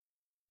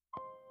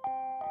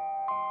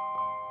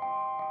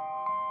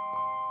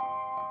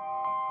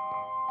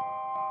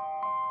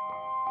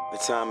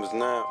time is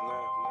now.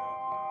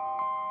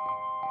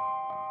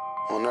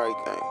 On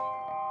everything.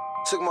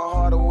 Took my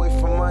heart away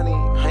from money.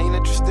 I ain't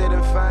interested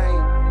in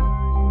fame.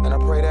 And I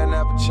pray that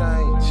never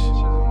change.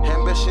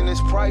 Ambition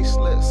is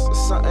priceless.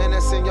 It's something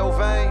that's in your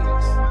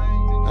veins.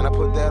 And I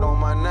put that on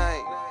my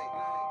name.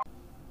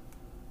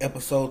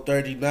 Episode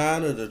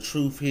 39 of the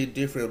Truth Hit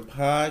Different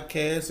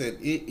podcast, and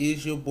it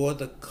is your boy,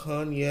 the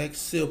Cognac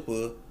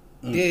Sipper,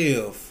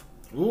 Dev.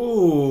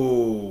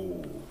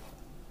 Ooh.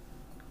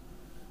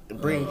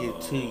 Bring it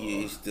to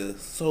you. It's the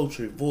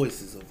sultry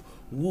voices of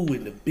Woo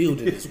in the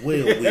building as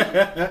well.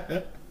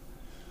 With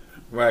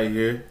Right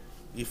here.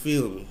 you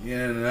feel me?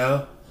 You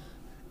know?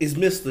 It's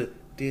Mr.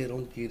 Dad,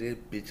 don't give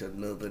that bitch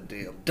another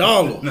damn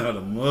dollar. Not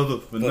another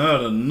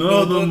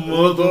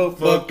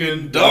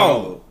motherfucking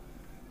dollar.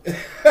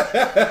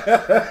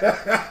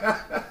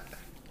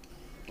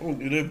 Don't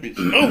give that bitch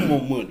no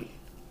more money.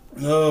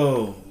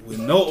 No, with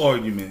no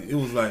argument. It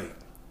was like,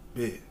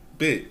 bet.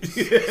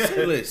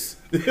 Say less.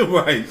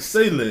 Right,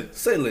 say less.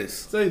 Say less.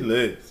 Say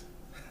less.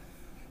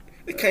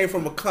 It came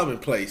from a common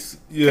place.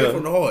 Yeah. Came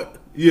from the heart.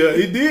 Yeah,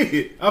 it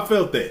did. I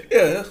felt that.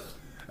 Yeah.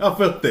 I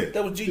felt that.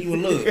 That was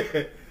genuine love.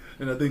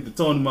 And I think the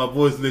tone of my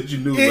voice let you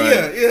know,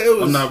 Yeah, it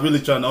was. I'm not really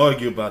trying to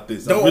argue about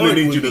this. I Don't really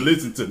argue need you with to me.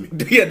 listen to me.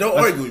 Yeah, don't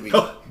argue with me.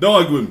 Don't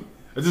argue with me.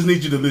 I just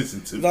need you to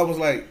listen to me. I was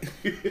like,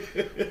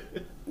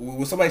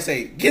 when somebody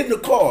say, get in the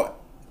car.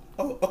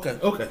 Oh, okay.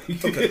 Okay.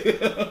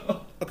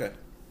 Okay.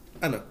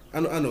 I know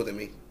what that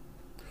means.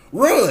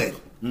 Run.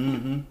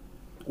 Mm-hmm.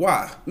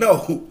 Why?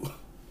 No.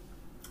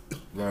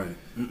 Right.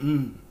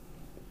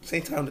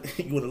 Same time,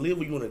 you want to live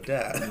or you want to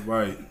die?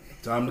 Right.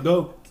 Time to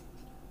go.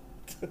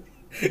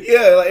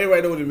 Yeah, like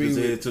everybody know what it means.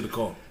 Just head to the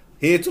car.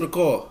 Head to the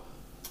car.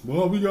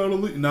 Well, we gotta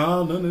leave.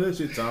 Nah, none of that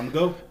shit. Time to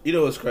go. You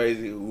know what's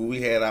crazy? When we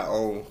had our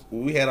own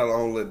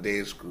little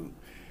dance group.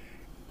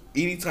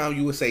 Anytime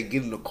you would say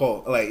get in the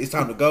car, like it's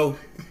time to go,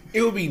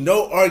 it would be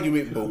no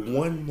argument but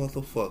one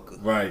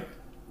motherfucker. Right.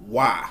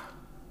 Why?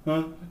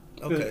 Huh?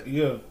 Okay.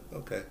 Yeah.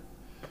 Okay.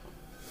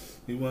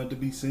 He wanted to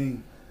be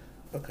seen.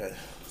 Okay.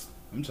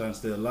 I'm trying to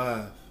stay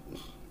alive.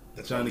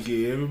 Trying to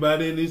get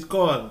everybody in this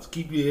car. To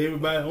keep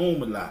everybody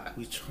home alive.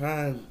 We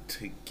trying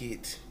to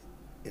get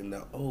in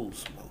the old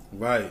smoke.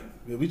 Right.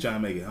 Yeah, we trying to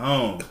make it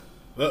home.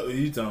 What are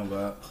you talking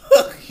about?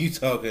 You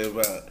talking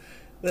about?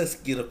 Let's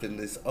get up in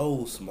this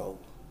old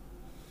smoke.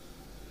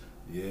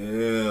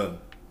 Yeah.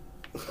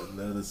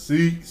 Leather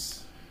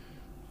seats.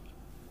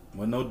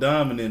 Wasn't no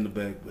diamond in the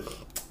back, but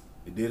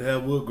it did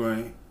have wood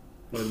grain.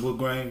 But wood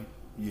grain,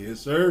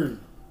 yes, sir.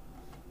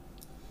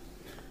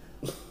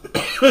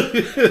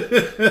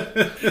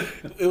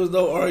 It was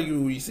no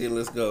arguing when you said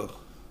let's go.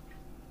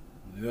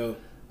 Yeah.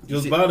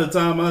 Just by the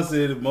time I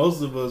said it,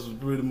 most of us was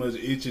pretty much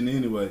itching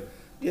anyway.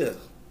 Yeah.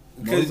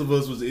 Most of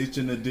us was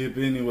itching to dip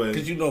anyway.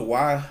 Because you know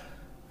why?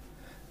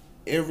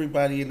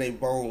 Everybody in their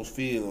bones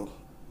feel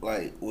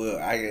like, well,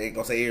 I ain't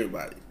gonna say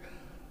everybody.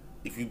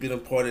 If you've been a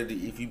part of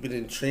if you've been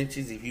in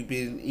trenches, if you've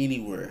been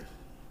anywhere,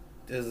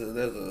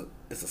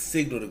 it's a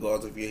signal that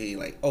goes off your head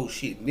like, oh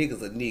shit,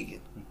 niggas are nigging.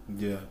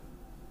 Yeah.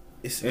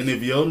 And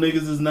if your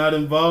niggas is not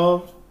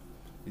involved,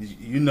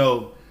 you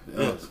know,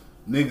 niggas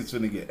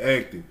finna get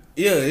active.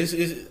 Yeah, it's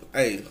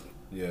hey.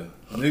 Yeah,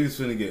 niggas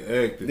finna get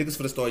active. Niggas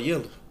finna start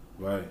yelling.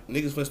 Right.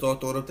 Niggas finna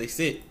start throwing up they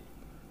set.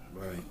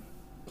 Right.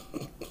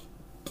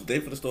 They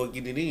finna start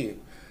getting it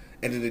in.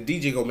 And then the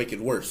DJ gonna make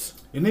it worse.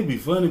 And it be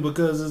funny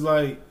because it's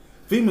like,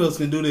 females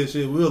can do that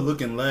shit, we'll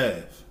look and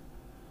laugh.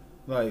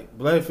 Like,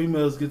 black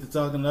females get to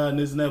talking loud and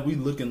this and that, we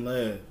look and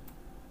laugh.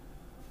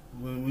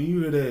 When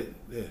you hear that,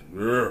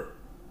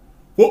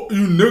 fuck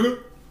you, nigga.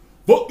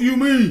 Fuck you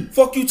mean?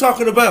 Fuck you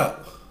talking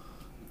about?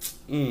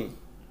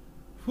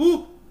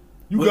 Whew.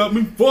 You got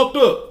me fucked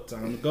up.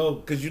 Time to go.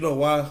 Cause you know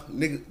why,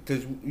 nigga?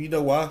 Cause you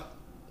know why?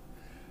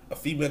 A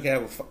female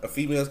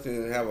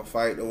can have a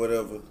fight or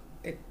whatever.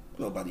 Ain't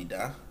nobody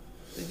die.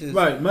 Just,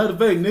 Right. Matter of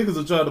fact, niggas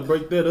will try to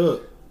break that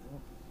up.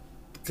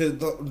 Cause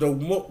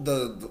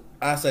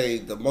I say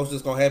the most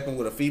that's gonna happen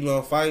with a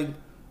female fighting,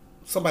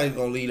 somebody's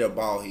gonna leave their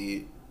bald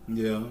head,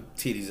 Yeah.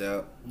 titties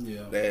out,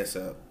 Yeah. ass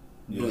out,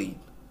 Yeah. bleed.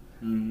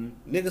 Mm-hmm.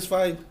 Niggas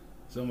fight,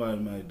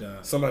 Somebody might die.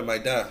 somebody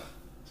might die.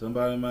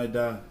 Somebody might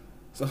die.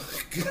 So,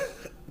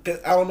 cause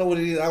I don't know what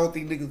it is. I don't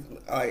think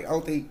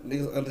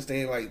niggas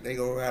understand like they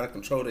gonna know how to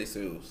control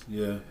themselves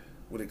Yeah.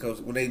 when it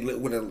comes when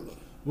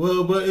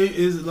Well, but it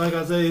is like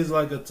I say, it's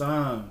like a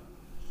time,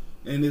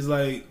 and it's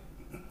like,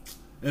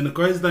 and the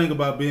crazy thing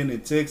about being in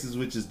Texas,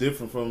 which is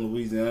different from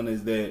Louisiana,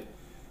 is that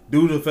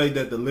due to the fact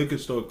that the liquor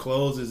store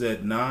closes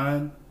at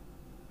 9,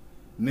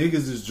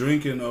 niggas is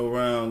drinking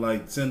around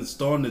like 10,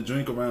 starting to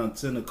drink around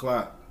 10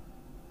 o'clock.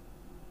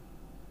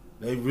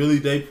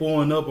 They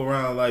pouring up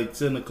around like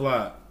 10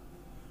 o'clock.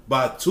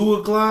 By 2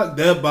 o'clock,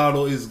 that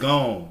bottle is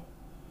gone.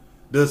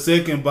 The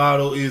second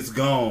bottle is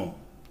gone.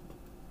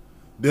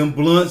 Them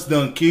blunts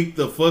done kicked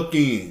the fuck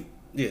in.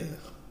 yeah.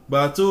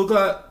 By 2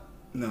 o'clock,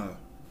 no.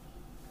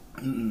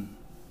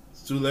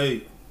 It's too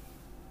late.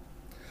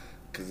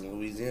 Cause in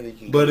Louisiana, you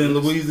can But in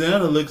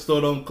Louisiana, liquor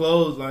store don't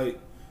close. Like,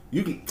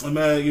 you can, I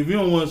mean, if you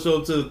don't want to show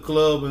up to the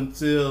club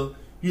until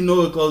You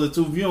know it closes at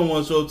 2. If you don't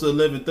want to show up to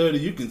 11:30,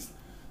 you can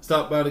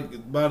stop by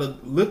the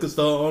liquor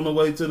store on the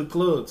way to the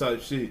club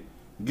type shit.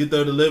 Get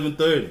there at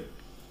 11:30.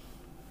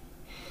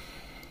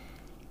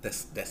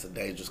 That's a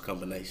dangerous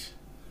combination.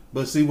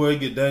 But see where it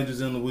get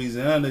dangerous in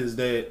Louisiana is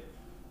that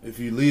if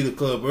you leave the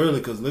club early,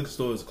 because liquor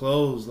stores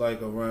close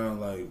like around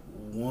like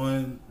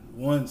 1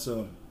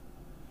 something.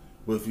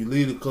 But if you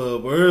leave the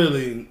club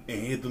early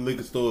and hit the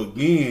liquor store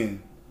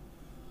again,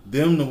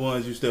 them the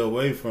ones you stay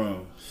away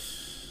from.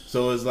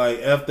 So it's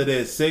like after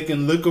that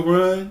second liquor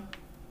run,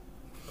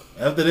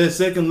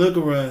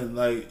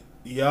 like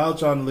y'all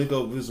trying to link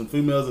up with some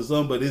females or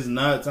something, but it's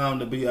not time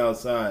to be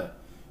outside.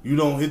 You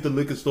don't hit the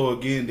liquor store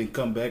again, then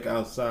come back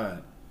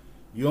outside.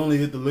 You only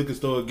hit the liquor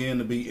store again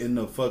to be in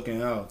the fucking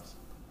house.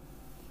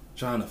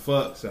 Trying to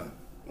fuck something.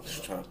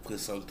 Just trying to put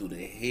something through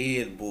the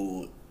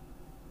headboard.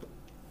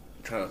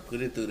 Trying to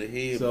put it through the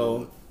headboard.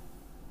 So,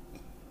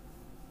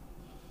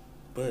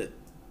 but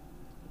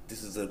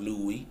this is a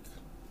new week.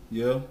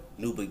 Yeah.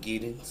 New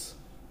beginnings.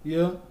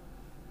 Yeah.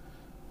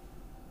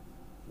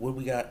 What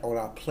we got on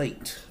our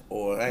plate,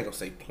 or I ain't gonna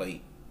say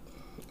plate.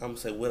 I'm gonna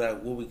say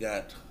what we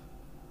got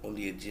on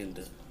the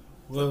agenda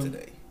for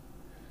today.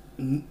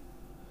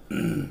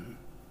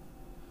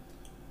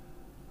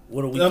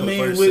 What are we? I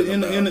mean,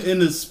 in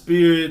the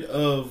spirit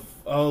of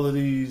all of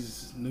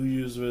these New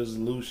Year's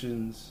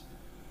resolutions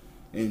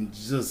and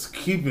just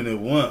keeping it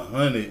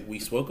 100. We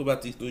spoke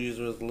about these New Year's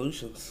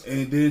resolutions,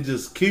 and then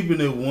just keeping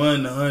it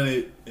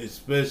 100,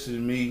 especially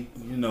me.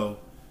 You know,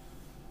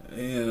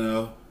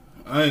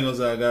 I ain't gonna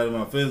say I got it in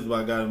my fence, but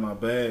I got it in my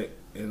bag,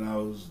 and I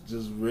was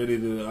just ready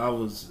to. I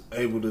was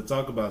able to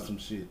talk about some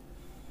shit,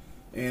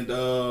 and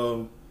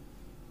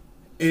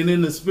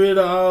in the spirit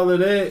of all of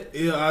that,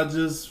 I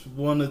just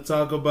want to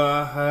talk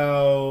about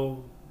how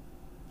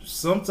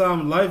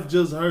sometimes life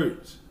just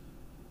hurts,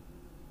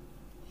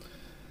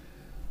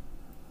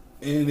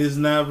 and it's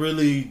not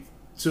really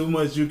too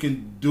much you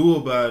can do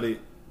about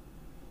it.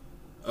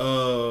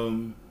 I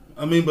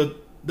mean, but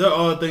there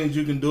are things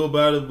you can do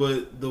about it,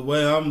 but the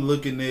way I'm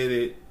looking at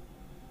it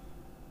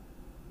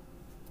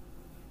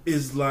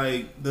is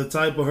like the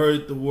type of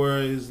hurt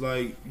where it's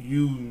like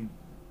you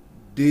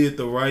did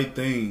the right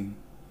thing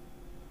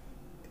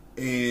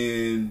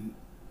and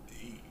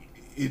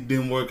it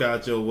didn't work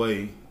out your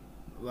way.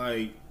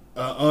 Like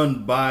you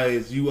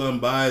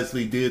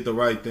unbiasedly did the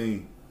right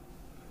thing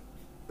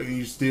and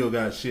you still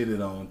got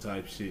shitted on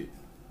type shit.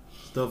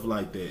 Stuff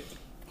like that.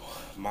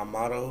 My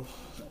motto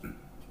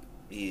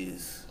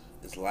is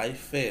life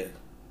fair?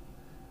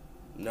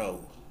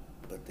 No,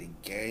 but the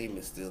game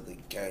is still the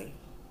game.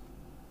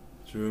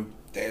 True.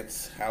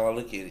 That's how I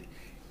look at it.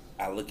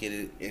 I look at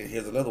it, and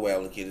here's another way I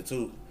look at it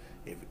too.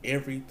 If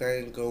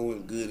everything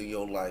going good in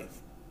your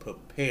life,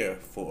 prepare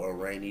for a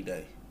rainy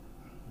day.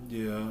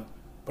 Yeah.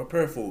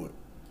 Prepare for it.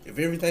 If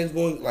everything's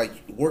going, like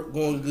work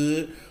going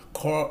good,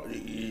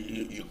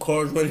 your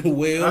car's running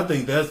well. I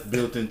think that's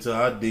built into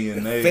our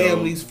DNA.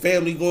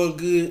 Family going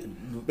good.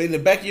 But in the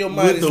back of your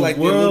mind, with it's the like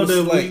world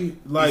that like, we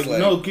like. I'm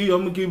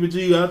gonna keep it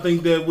G. I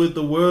think that with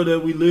the world that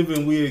we live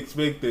in, we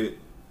expect that.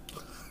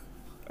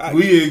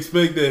 We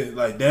expect that.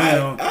 Like,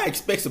 damn. I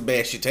expect some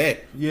bad shit to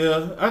happen.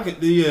 Yeah, I can.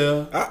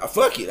 Yeah.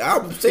 Fuck it.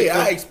 I'm saying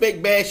I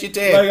expect bad shit to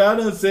happen. Like I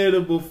done said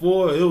it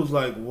before. It was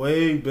like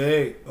way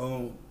back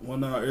on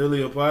one of our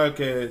earlier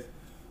podcasts.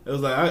 It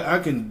was like I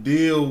can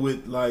deal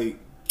with like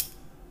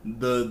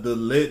the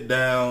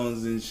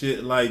letdowns and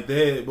shit like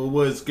that. But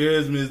what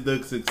scares me is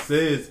the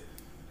success.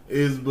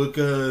 Is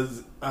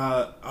because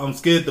I'm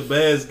scared to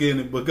bask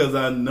in it because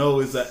I know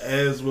it's an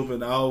ass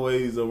whooping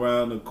always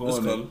around the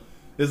corner.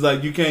 It's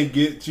like you can't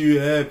get too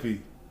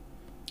happy.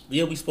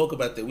 Yeah, we spoke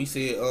about that. We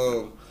said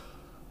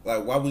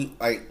like why we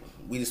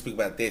didn't speak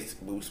about this,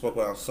 but we spoke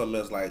about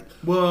something else like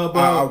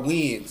our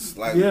wins,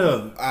 like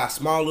our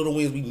small little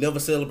wins. We never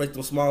celebrate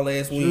those small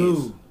ass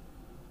wins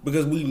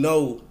because we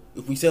know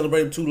if we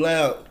celebrate them too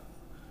loud,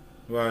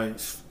 right?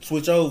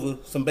 Switch over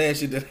some bad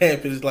shit that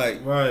happens. It's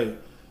like right.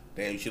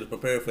 Damn, you should have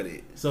prepared for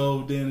that.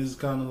 So then it's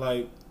kind of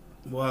like,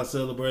 I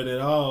celebrate it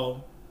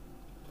all,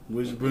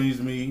 which brings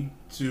me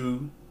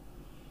to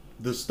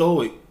the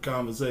stoic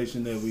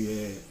conversation that we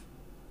had.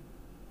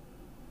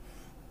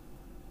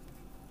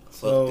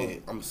 Fuck that.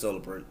 I'm going to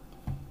celebrate.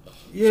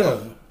 Yeah.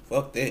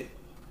 Fuck that.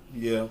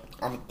 Yeah.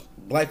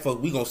 Black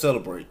folk, we going to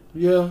celebrate.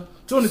 Yeah.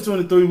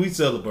 2023, we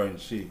celebrating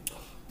shit.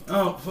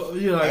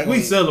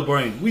 We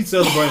celebrating. We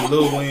celebrating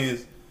little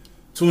wins.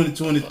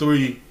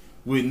 2023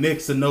 with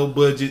next to no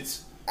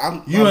budgets.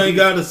 You ain't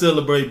got to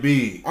celebrate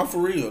big. I'm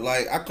for real.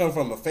 Like, I come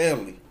from a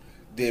family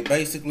that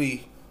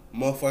basically,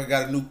 motherfucker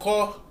got a new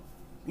car.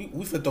 We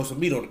finna throw some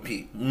meat on the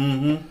pit.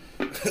 Mm-hmm.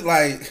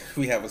 Like,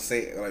 we have a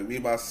saying. Like, me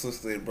and my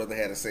sister and brother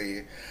had a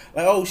saying.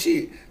 Like, oh,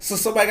 shit. So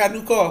somebody got a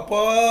new car.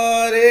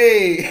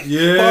 Party.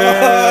 Yeah.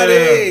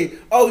 Party.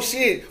 Oh,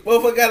 shit.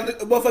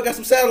 Motherfucker got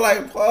some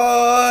satellite.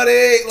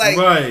 Party. Like,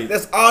 right.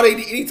 That's all they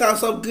did. Anytime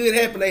something good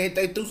happened,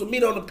 they threw some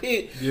meat on the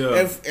pit.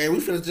 Yeah. And we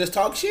finna just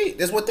talk shit.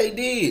 That's what they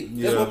did.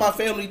 Yeah. That's what my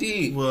family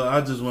did. Well, I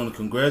just want to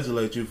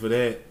congratulate you for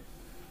that.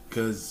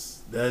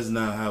 Because that's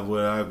not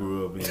where I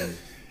grew up in.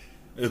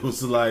 It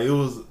was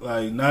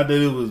like not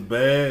that it was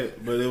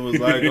bad, but it was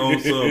like on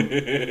some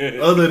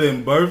other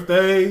than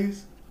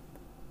birthdays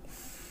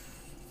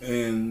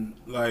and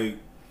like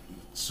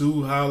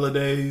 2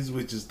 holidays,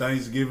 which is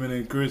Thanksgiving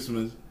and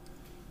Christmas.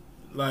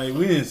 Like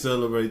we didn't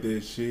celebrate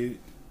that shit.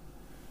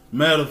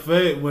 Matter of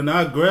fact, when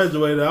I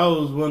graduated, I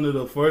was one of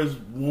the first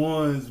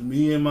ones,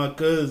 me and my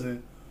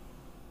cousin,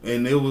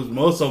 and it was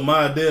most of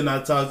my idea, and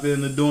I talked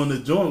into doing the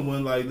joint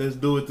one, like, let's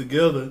do it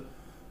together.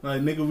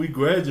 Like, nigga, we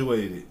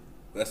graduated.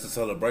 That's a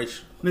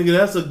celebration. Nigga,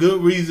 that's a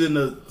good reason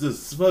to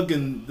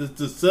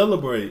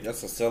celebrate.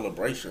 That's a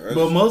celebration.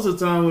 But most of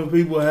the time when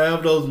people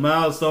have those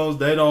milestones,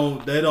 they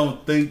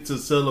don't think to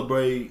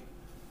celebrate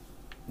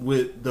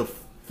with the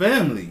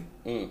family.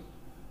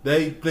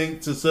 They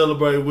think to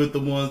celebrate with the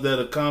ones that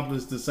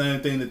accomplished the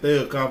same thing that they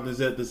accomplished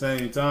at the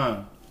same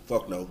time.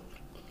 Fuck no.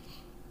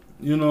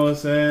 You know what I'm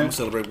saying? I'm gonna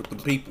celebrate with the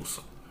peoples.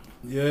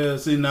 Yeah,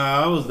 see,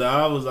 I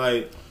was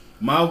like,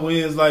 my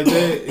wins like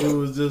that, it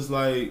was just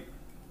like,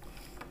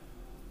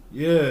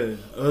 yeah,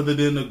 other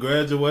than the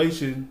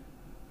graduation,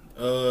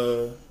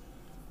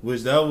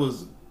 which that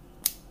was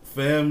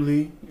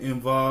family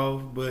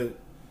involved, but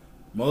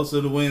most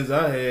of the wins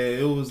I had,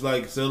 it was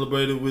like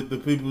celebrated with the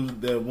people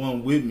that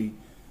won with me.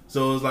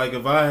 So it's like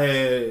if I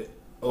had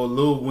a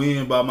little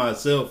win by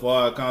myself or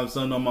I accomplished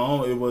something on my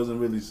own, it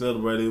wasn't really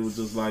celebrated. It was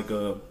just like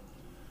a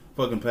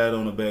fucking pat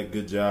on the back,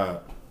 good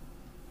job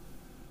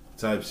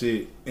type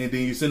shit. And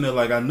then you sitting there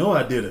like, I know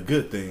I did a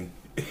good thing.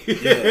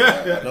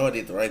 Yeah, I know I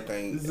did the right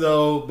thing.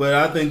 So, but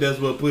I think that's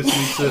what pushed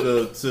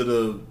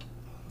me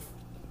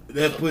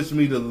that pushed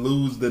me to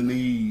lose the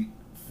need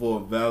for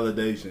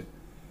validation.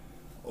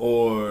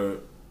 Or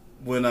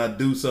when I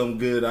do something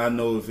good, I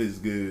know if it's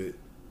good.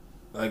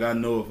 Like, I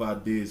know if I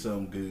did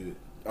something good.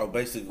 Oh,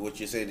 basically what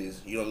you said is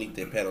you don't need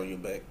that pat on your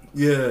back.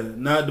 Yeah,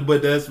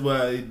 but that's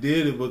why I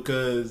did it,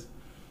 because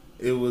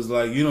it was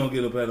like you don't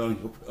get a pat on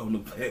the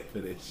back for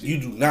that shit. You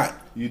do not.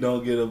 You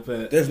don't get a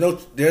pat. There's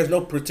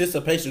no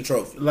participation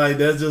trophy. Like,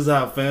 that's just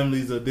how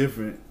families are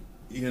different.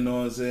 You know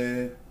what I'm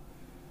saying?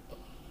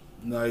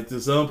 Like,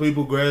 to some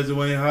people,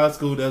 graduating high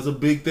school, that's a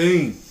big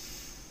thing.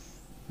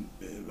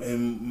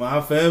 And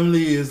my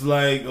family is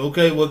like,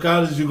 okay, what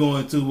college you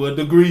going to? What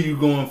degree you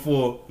going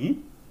for?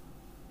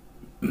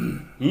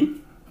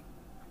 When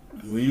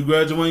you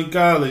graduate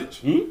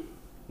college,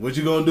 what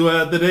you gonna do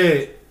after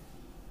that?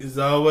 It's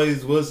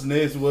always what's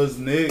next.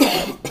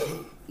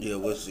 Yeah,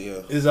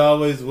 It's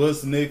always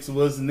what's next.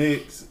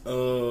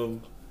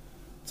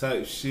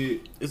 Type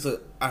shit.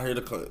 I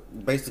heard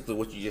basically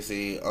what you just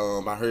said.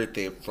 I heard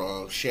that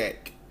from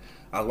Shaq.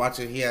 I was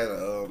watching. He had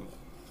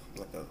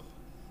like a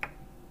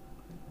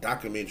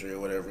documentary or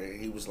whatever.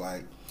 And he was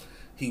like,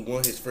 he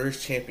won his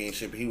first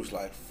championship. He was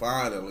like,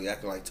 finally, I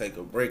can like take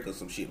a break or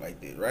some shit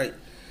like that, right?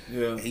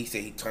 Yeah. And he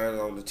said he turned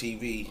on the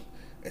TV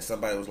and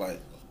somebody was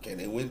like, can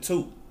they win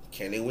 2?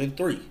 Can they win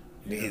 3? Yeah.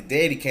 And his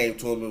daddy came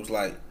to him and was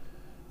like,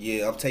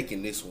 yeah, I'm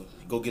taking this one.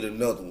 Go get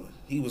another one.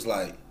 He was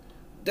like,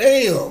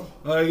 damn.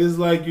 Like, it's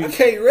like I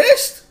can't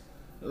rest.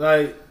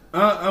 Like,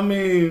 I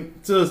mean,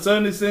 to a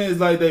certain extent,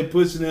 it's like they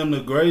pushing them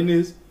to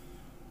greatness,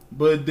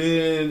 but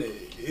then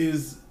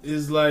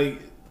it's like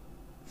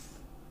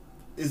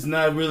it's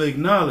not really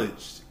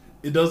acknowledged.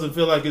 It doesn't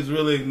feel like it's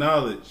really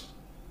acknowledged.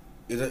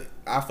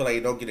 I feel like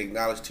it don't get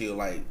acknowledged till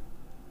like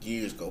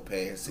years go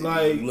past. And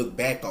like, you look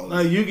back on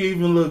like it. you can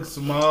even look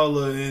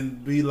smaller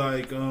and be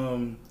like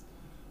the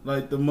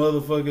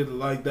motherfucker,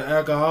 like the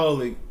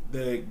alcoholic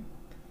that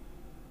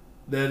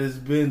has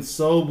been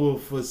sober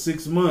for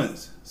 6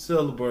 months.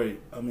 Celebrate.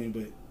 I mean,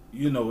 but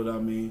you know what I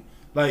mean.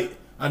 Like,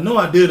 I know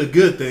I did a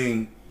good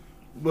thing,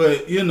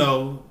 but you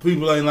know,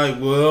 people ain't like,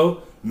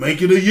 well,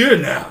 make it a year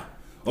now.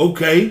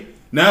 Okay,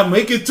 now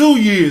make it 2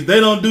 years. They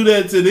don't do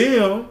that to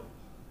them.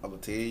 I'm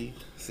gonna tell you.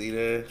 See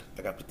there?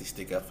 I gotta put this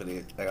stick out for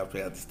that. I gotta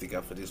put out this stick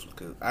out for this one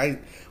because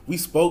we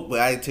spoke, but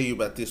I didn't tell you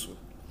about this one.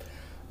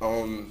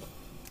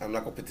 I'm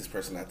not gonna put this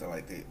person out there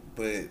like that,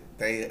 but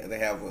they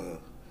have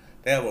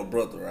a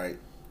brother, right?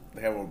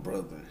 They have a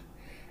brother,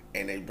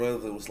 and their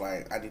brother was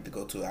like, I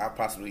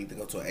possibly need to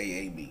go to an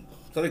AA meeting.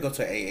 So they go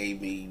to an AA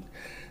meeting,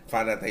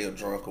 find out they are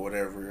drunk or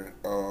whatever.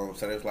 So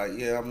they was like,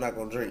 yeah, I'm not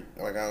gonna drink.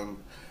 Like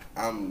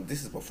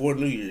this is before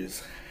New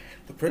Year's.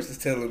 The person's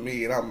telling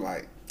me, and I'm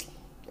like,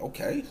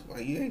 okay,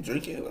 like you ain't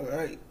drinking, all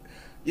right?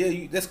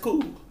 Yeah, that's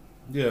cool.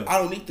 Yeah. I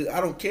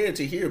don't care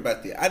to hear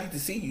about that. I need to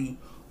see you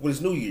when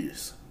it's New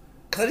Year's.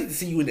 Cause I need to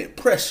see you in that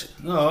pressure.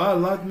 No, I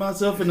locked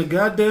myself in the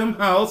goddamn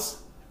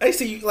house. I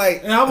see you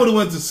like, and I would have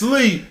went to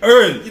sleep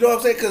early. You know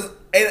what I'm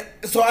saying?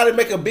 So I didn't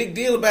make a big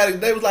deal about it.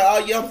 They was like,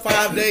 oh yeah, I'm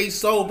 5 days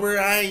sober.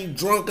 I ain't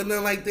drunk or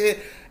nothing like that.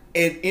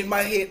 And in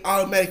my head,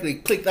 automatically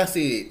clicked. I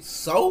said,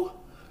 so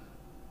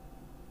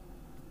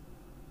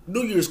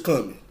New Year's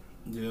coming.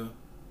 Yeah.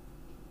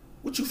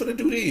 What you finna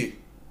do then?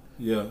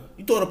 Yeah.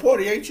 You throwing a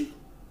party, ain't you?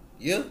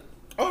 Yeah.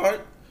 All right.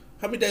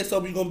 How many days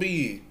sober you gonna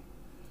be in?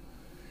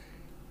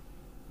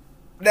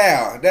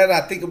 Now that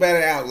I think about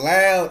it out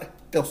loud,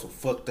 that was some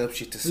fucked up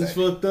shit to say. It's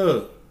fucked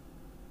up.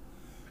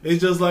 It's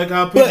just like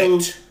how people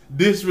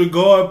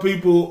disregard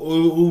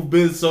people who've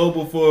been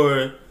sober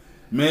for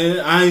man,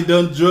 I ain't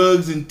done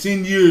drugs in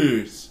 10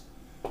 years.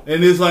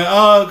 And it's like,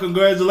 oh,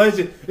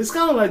 congratulations. It's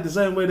kind of like the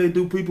same way they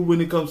do people when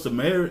it comes to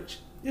marriage.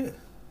 Yeah.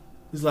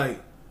 It's like,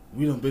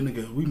 we done been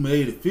together. We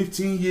made it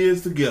 15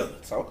 years together.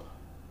 So?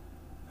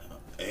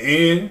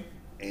 And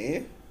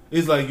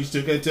it's like, you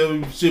still can't tell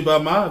me shit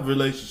about my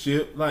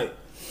relationship. Like,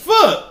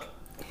 fuck.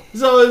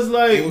 So it's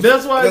like,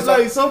 that's why it's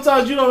like,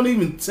 sometimes you don't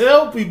even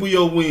tell people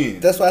your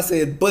wins. That's why I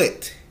said,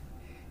 but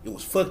it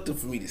was fucked up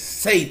for me to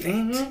say that.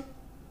 Mm-hmm.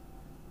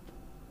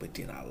 But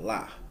then I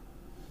lie.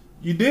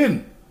 You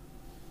didn't.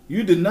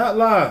 You did not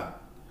lie.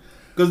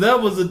 Because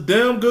that was a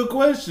damn good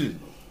question.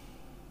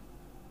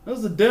 That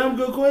was a damn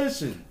good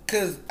question.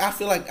 Because I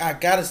feel like I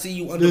got to see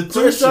you under The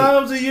pressure. 2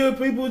 times a year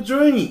people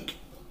drink.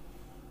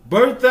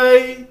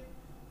 Birthday,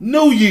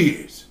 New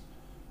Year's.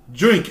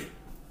 Drinking.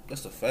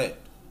 That's a fact.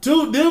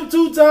 Them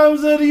 2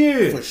 times of the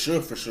year. For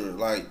sure.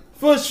 Like,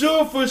 For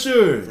sure. for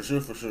sure.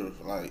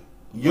 Like,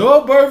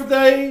 Your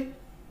birthday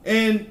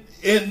and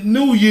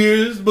New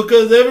Year's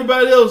because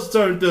everybody else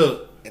turned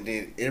up. and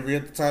then every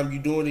other time you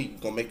doing it, you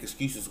going to make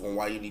excuses on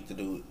why you need to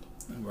do it.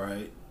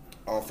 Right.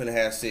 I'm finna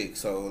have sex,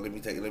 so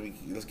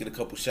let's get a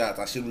couple shots.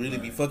 I shouldn't really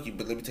be fuck you,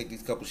 but let me take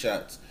these couple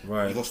shots.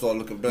 Right. You're gonna start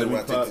looking better when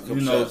I take these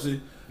couple shots.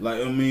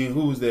 Like, I mean,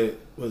 who was that?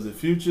 Was it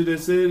Future that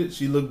said it?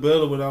 She looked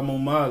better when I'm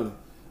on Molly.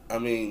 I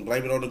mean,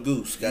 blame it on the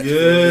goose. Got Yeah. you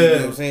know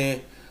what I'm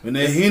saying? When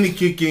that Henny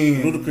kick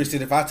in. Ludacris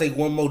said, if I take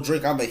one more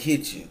drink, I'ma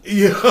hit you.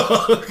 Yeah.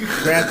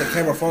 Grab the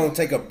camera phone,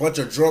 take a bunch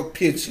of drunk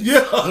pictures. Yeah.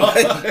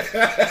 Like,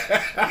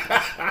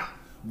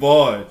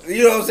 Bars.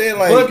 you know what I'm saying?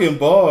 Like, Fucking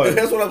bars.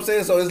 that's what I'm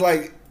saying. So it's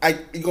like,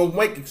 you're gonna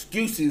make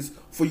excuses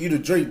for you to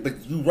drink,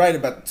 but you right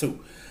about the 2.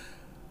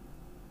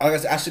 Like I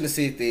said, I shouldn't have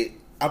said that.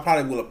 I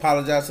probably will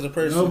apologize to the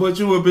person. No, but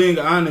you were being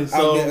honest.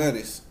 I'll So, be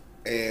honest.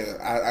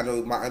 And I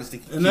know my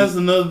honesty. and that's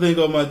another thing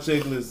on my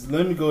checklist.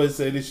 Let me go ahead and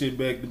say this shit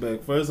back to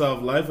back. First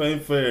off, life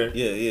ain't fair.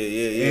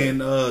 Yeah.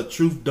 And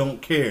truth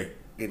don't care.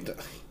 It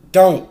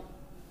don't.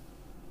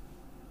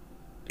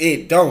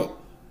 It don't.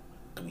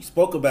 We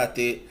spoke about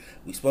that.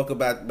 We spoke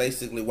about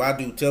basically why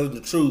do telling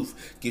the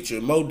truth get you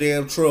in more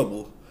damn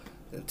trouble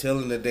than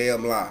telling the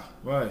damn lie.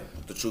 Right.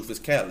 The truth is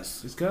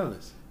callous. It's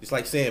callous. It's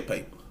like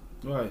sandpaper.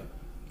 Right.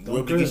 You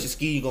rub it against your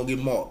skin, you're gonna get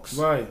marks.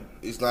 Right.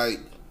 It's like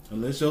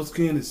Unless your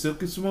skin is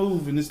silky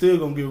smooth and it's still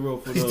gonna get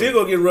roughed up. you still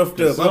gonna get roughed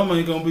up. Some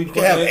ain't gonna be You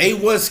can have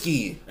A1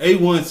 skin.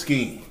 A1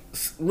 skin.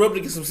 Rub it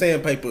against some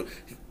sandpaper.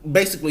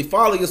 Basically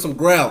fall against some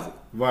gravel.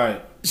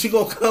 Right. She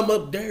gonna come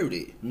up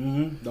dirty.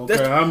 Mm-hmm. Don't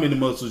That's care how many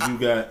muscles you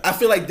got. I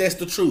feel like that's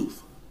the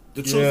truth.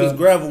 The truth Yeah. is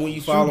gravel when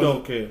you fall. Shoe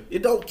don't care.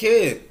 It don't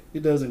care.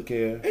 It doesn't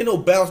care. Ain't no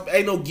bounce.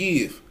 Ain't no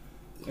give.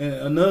 And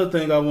another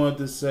thing I wanted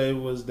to say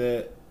was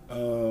that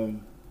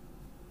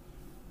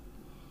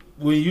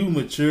when you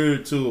mature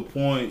to a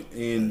point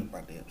in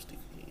My damn stick.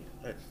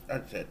 I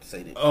just had to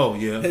say that. oh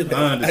yeah,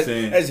 I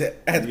understand.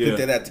 I had to put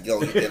that out to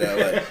go get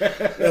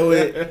that out.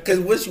 Like, because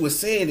what you were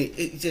saying,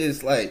 it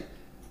just like,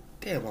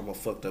 damn, I'm a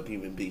fucked up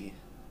human being.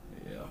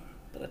 Yeah,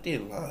 But I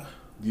didn't lie.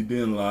 you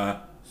didn't lie.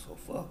 So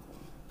fuck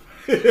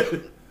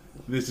 'em.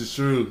 This is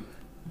true.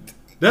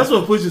 That's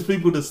what pushes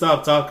people to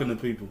stop talking to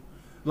people.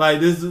 Like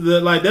this,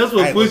 that's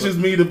what pushes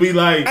me to be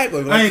like, I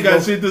ain't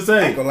got shit to I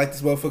say. ain't gonna like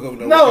this motherfucker over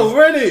there. No,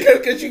 run it,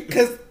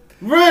 Cause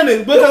run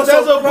it, because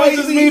that's what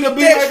pushes me to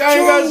be That's like, I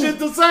ain't got true. shit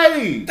to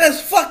say.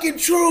 that's fucking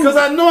true. Because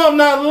I know I'm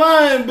not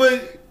lying,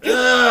 but You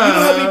know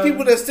how many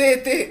people that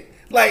said that?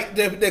 Like,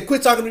 they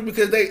quit talking to me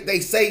because they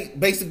say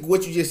basically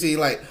what you just said.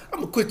 Like,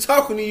 I'm going to quit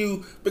talking to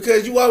you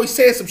because you always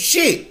said some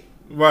shit.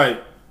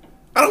 right.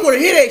 I don't want to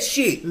hear that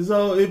shit.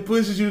 So it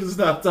pushes you to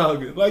stop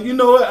talking. Like, you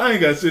know what? I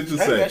ain't got shit to I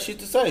ain't say. got shit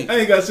to say. I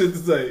ain't got shit to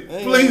say.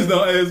 Ain't Please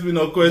got- don't ask me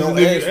no questions. Don't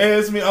If you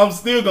ask me, I'm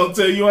still gonna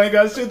tell you I ain't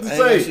got shit to I ain't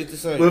say. got shit to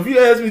say. But if you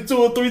ask me 2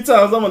 or 3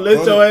 times, I'm gonna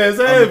let your ass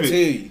I'ma have tell it.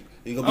 you.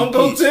 You're I'm be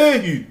gonna pissed.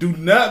 tell you. Do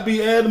not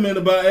be adamant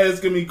about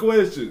asking me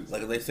questions.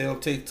 Like they say on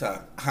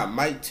TikTok, I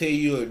might tell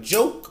you a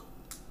joke,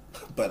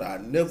 but I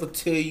never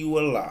tell you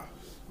a lie.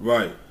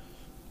 Right.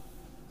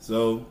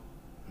 So,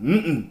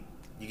 You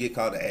get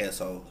called an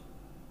asshole.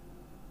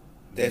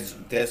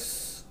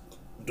 That's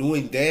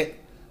doing that.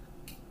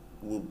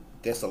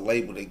 That's a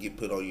label that get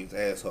put on you as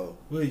asshole.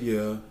 well,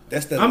 yeah.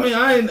 That's the. I mean,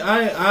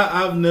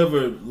 I've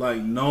never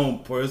like known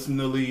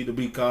personally to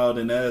be called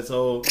an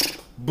asshole,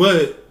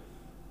 but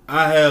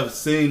I have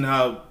seen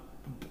how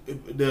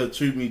they'll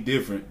treat me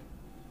different.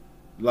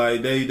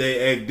 Like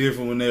they act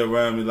different when they're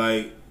around me.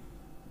 Like,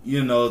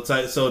 you know,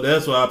 so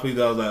that's why I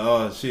was like,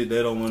 oh shit,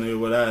 they don't want to hear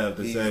what I have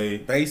to say.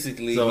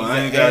 Basically, So he's I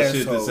an ain't got asshole.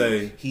 shit to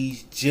say.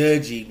 He's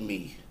judging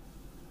me.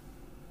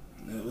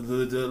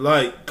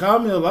 Like, call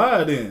me a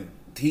liar then.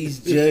 He's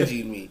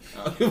judging me.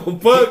 I don't give a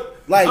fuck.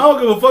 Like- I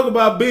don't give a fuck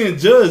about being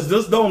judged.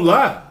 Just don't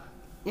lie.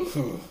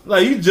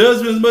 Like, you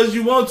judge me as much as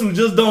you want to.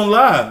 Just don't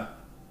lie.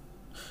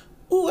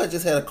 Ooh, I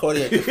just had a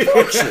cardiac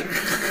infarction.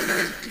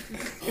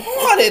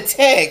 Heart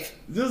attack.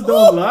 Just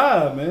don't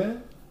lie,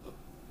 man.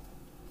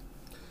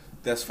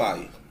 That's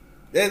fire.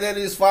 That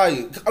is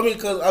fire. I mean,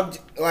 cause I'm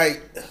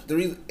like the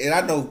reason, and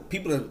I know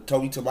people have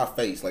told me to my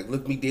face, like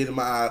look me dead in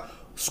my eye,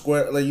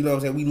 square, like you know what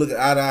I'm saying. We look at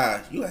eye to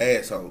eye. You an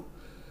asshole.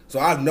 So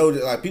I know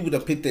that like people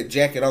done picked that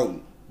jacket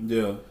on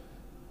Yeah.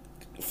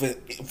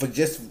 for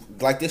just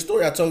like this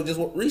story I told just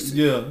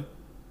recently. Yeah.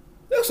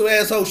 That's some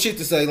asshole shit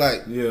to say.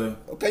 Like, Yeah.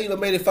 okay, you done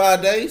made it 5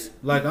 days.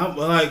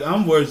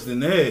 I'm worse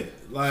than that.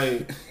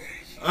 Like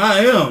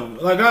I am.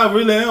 Like I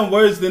really am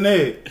worse than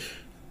that.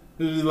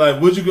 It's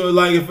like what you gonna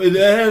like if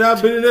had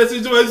I been in that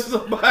situation with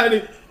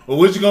somebody, or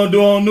what you gonna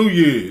do on New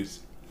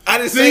Year's? I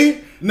didn't See?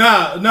 say.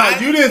 Nah,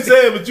 you didn't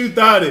say it, but you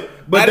thought it.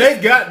 But they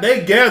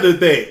gathered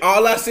that.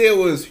 All I said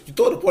was, you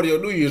throw the party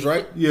on New Year's,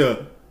 right? Yeah.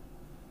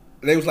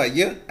 And they was like,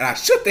 yeah. And I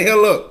shut the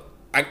hell up.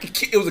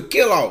 It was a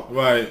kill off.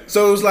 Right.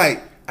 So it was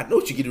like, I know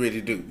what you're getting ready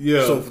to do.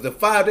 Yeah. So for the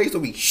 5 days,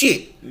 it'll be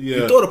shit. Yeah.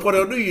 You throw the party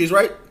on New Year's,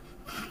 right?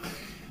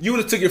 You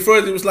would have took it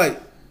further. It was like,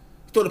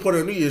 you throw the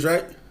party on New Year's,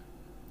 right?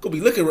 Gonna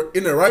be looking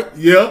in there, right?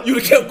 Yeah. You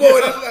would have kept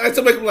going. I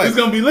to make them like, It's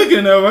gonna be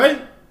looking there, right?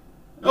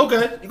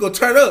 Okay. you gonna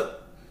turn up.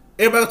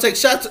 Everybody gonna take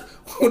shots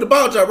when the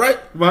ball drop, right?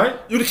 Right.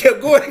 You would have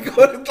kept going and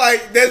going.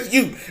 Like, that's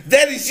you.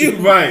 That is you.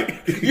 Right.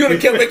 You would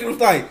have kept making them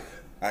like,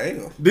 I ain't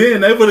gonna.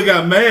 Then they would have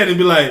got mad and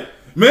be like,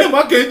 man,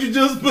 why can't you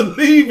just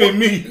believe in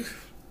me?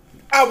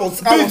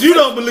 Bitch, you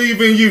don't believe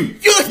in you.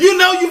 You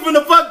know you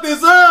finna fuck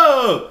this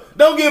up.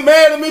 Don't get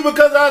mad at me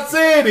because I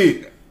said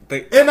it.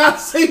 And I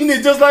seen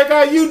it just like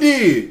how you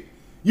did.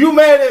 You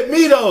mad at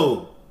me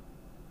though.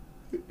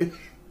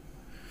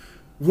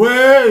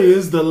 Where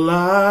is the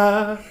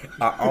lie?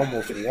 I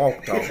almost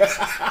walked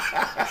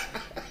off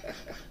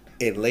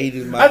and laid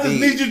in my I just bed.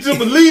 need you to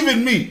believe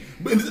in me.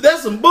 But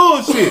that's some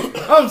bullshit.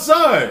 I'm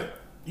sorry.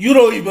 You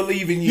don't even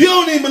believe in you. You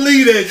don't even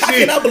believe that How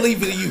shit. can I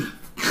believe in you?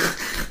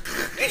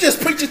 You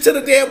just preaching to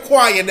the damn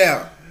choir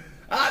now.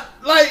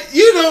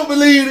 You don't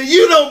believe it.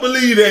 You don't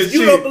believe that shit.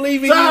 You don't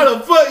believe in so how you.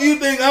 the fuck you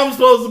think I'm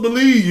supposed to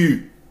believe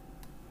you?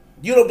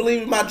 You don't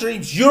believe in my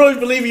dreams. You don't even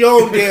believe in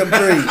your own damn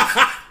dreams.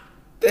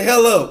 The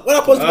hell up. What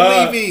am I supposed to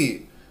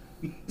believe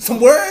in? Some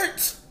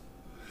words?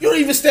 You don't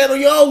even stand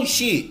on your own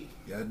shit.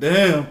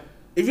 Goddamn.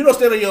 If you don't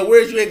stand on your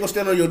words, you ain't gonna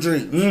stand on your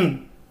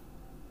dreams.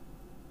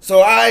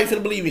 So I ain't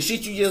finna believe in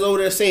shit you just over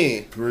there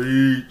saying.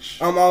 Preach.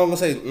 I'm all gonna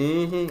say,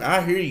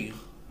 I hear you.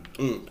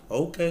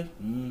 Okay.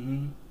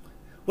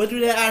 What do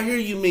that I hear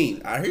you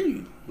mean? I hear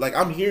you. Like,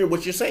 I'm hearing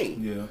what you're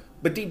saying. Yeah.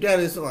 But deep down,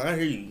 it's like, I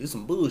hear you. It's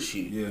some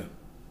bullshit. Yeah.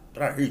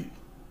 But I hear you.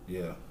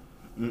 Yeah.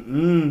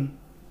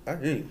 I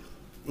hear you.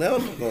 Now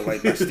I'm not gonna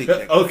like my stick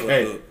back.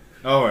 Okay.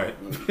 All right.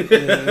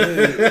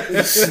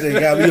 This nigga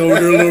got me over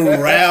there a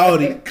little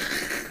rowdy.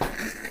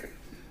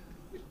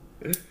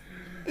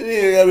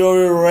 Yeah, got me over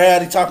there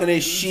rowdy talking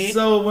that shit.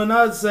 So when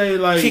I say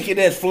like Kicking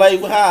that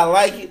flavor how I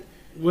like it.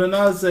 when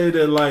I say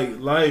that like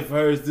life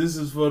hurts, this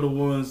is for the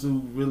ones who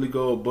really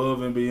go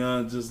above and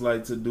beyond just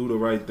like to do the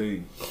right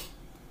thing.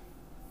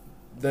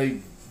 They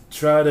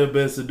try their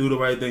best to do the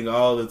right thing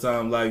all the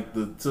time, like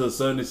to a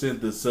certain extent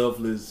the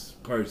selfless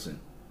person.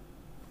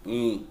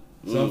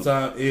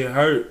 Sometimes it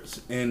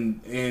hurts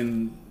and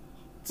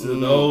to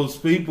those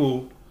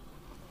people,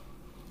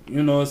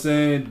 you know what I'm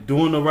saying,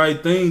 doing the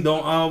right thing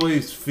don't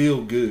always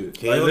feel good.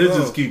 Hell like let's no.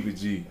 just keep it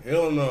G.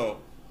 Hell no.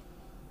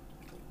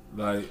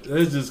 Like,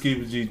 let's just keep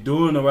it G.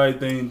 Doing the right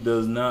thing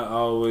does not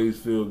always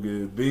feel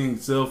good. Being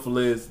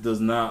selfless does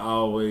not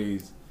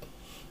always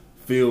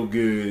feel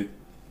good.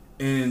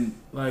 And,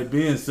 like,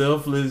 being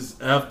selfless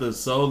after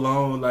so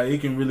long, like,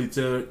 it can really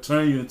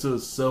turn you into a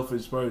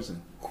selfish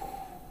person.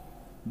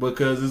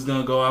 Because it's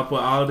going to go, I put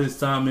all this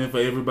time in for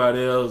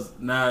everybody else.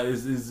 Now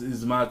it's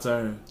my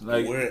turn.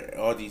 Like, Where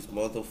are these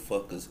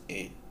motherfuckers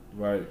at?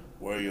 right.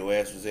 Where your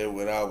ass was at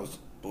when I was,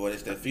 boy,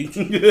 that's that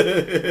future.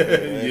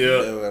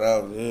 Yeah. When I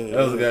was, That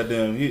was a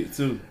goddamn hit,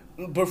 too.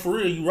 But for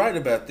real, you right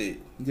about that.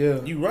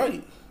 Yeah. You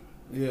right.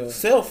 Yeah.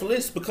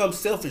 Selfless becomes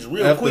selfish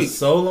real After quick.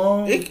 so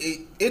long,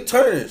 It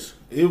turns.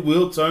 it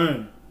will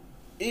turn.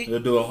 They'll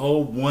do a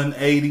whole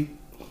 180.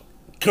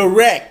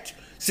 Correct.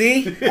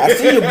 See? I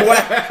see your boy.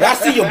 I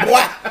see your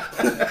boy.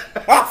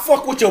 I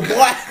fuck with your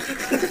boy.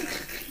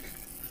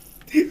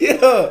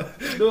 Yeah.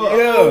 Do a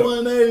whole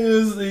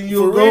 180 and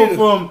you'll For go real.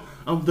 from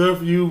I'm there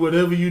for you,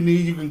 whatever you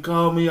need, you can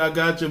call me, I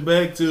got your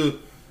back, to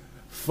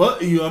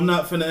fuck you, I'm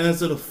not finna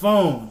answer the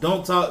phone.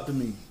 Don't talk to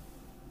me.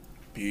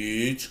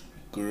 Bitch,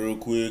 girl,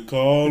 quit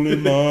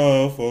calling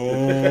my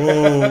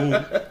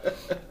phone.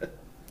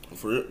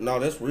 For real? No,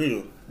 that's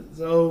real.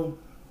 So,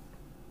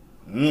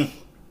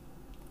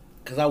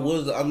 Cause I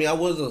was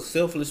a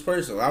selfless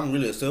person. I'm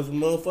really a selfish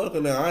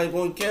motherfucker now. I ain't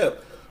going to cap.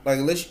 Like,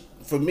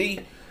 for me,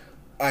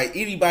 like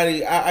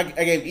anybody, I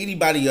gave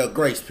anybody a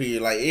grace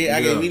period. Like,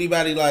 I gave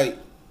anybody like,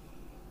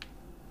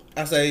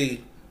 I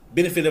say,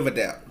 benefit of a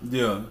doubt.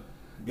 yeah.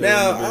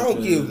 Now I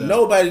don't give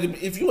nobody.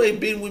 If you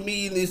ain't been with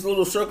me in this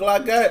little circle I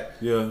got,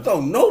 Yeah.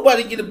 don't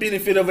nobody get a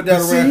benefit of a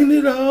doubt I've around. seen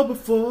it all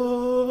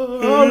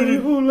before. All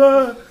you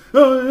love,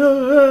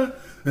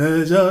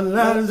 as your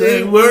lives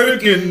ain't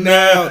working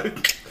now.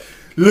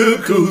 Look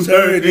who's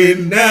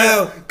hurting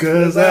now,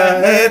 cause I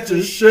had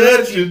to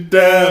shut you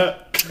down.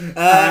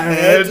 I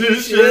had to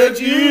shut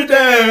you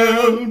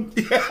down.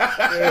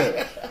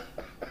 Yeah.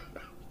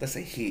 That's a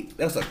hit.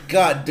 That's a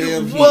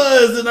goddamn It hit.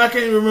 was, and I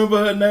can't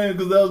remember her name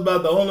because that was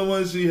about the only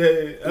one she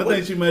had. I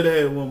think she might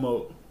have had one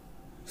more.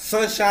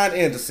 Sunshine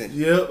Anderson.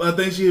 Yep, I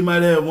think she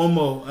might have one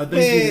more. I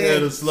think she Man.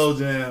 had a slow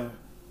jam.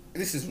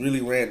 This is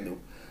really random.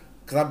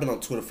 Because I've been on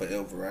Twitter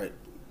forever, right?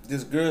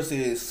 This girl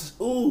says,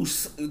 ooh,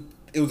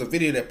 it was a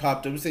video that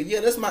popped up and said,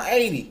 yeah, that's my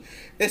auntie.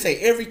 They say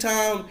every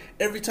time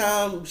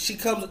she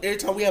comes, every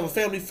time we have a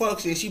family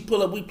function, she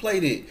pull up, we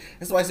played it.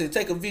 And so I said,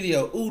 take a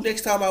video. Ooh,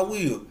 next time I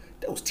will.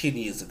 That was 10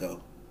 years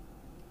ago.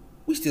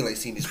 We still ain't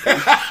seen this person.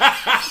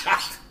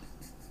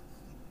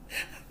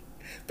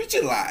 Bitch,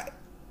 you lied.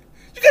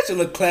 You got your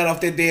little clown off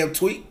that damn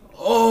tweet.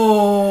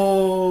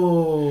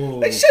 Oh.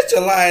 Like, shut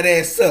your lying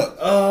ass up.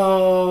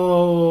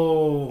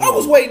 Oh. I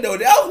was waiting on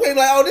that. I was waiting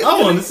like, oh, this.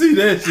 I want to see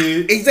that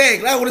shit.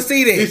 Exactly. I want to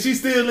see that. Is she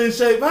still in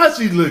shape? How's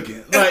she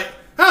looking? Like,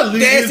 how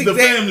lean is the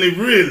family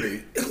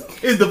really?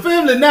 Is the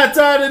family not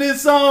tired of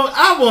this song?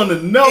 I want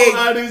to know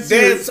how this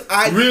shit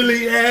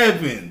really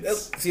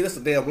happens. That's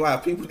a damn lie.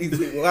 People need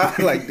to lie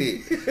like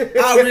that.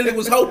 I really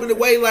was hoping to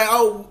wait like,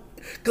 oh,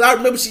 because I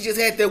remember she just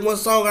had that one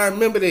song. I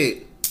remember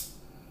that.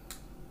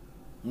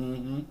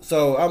 Mm-hmm.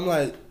 So I'm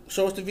like,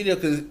 show us the video,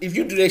 because if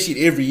you do that shit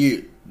every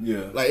year,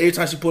 Yeah. like every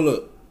time she pull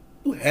up,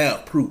 you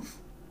have proof.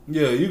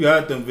 Yeah, you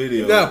got them videos.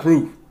 You got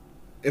proof.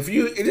 If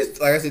you, it is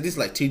like I said, this is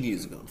like 10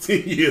 years ago.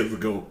 10 years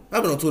ago.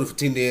 I've been on Twitter for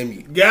 10 damn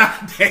years.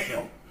 God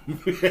damn.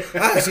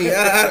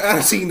 I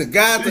seen the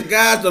guys,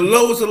 the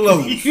lows, and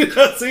lows. You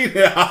done seen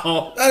it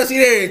all. I done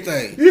seen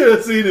everything. You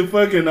done seen it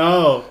fucking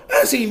all. I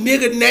done seen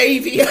nigga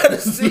Navy. I done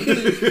seen,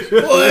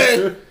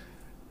 boy,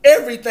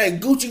 everything.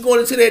 Gucci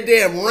going into that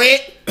damn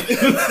rant.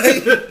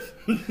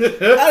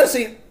 I done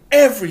seen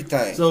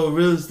everything. So,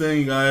 realest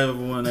thing I ever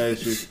want to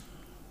ask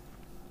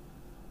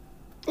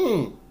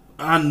you.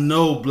 I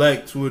know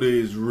Black Twitter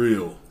is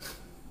real.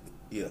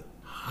 Yeah.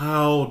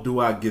 How do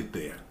I get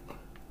there?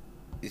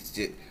 It's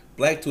just,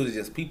 Black Twitter is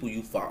just people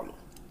you follow.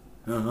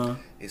 Uh-huh.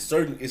 It's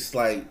almost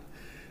like,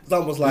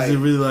 Is it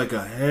really like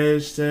a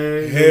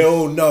hashtag?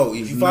 hell no.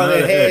 If you follow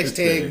not that a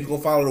hashtag, hashtag. you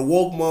gonna follow the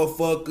woke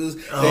motherfuckers.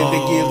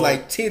 They give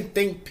like 10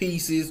 think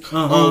pieces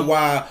on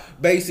why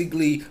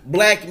basically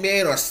black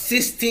men are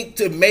cystic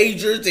to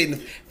majors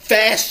and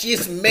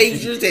fascist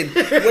majors and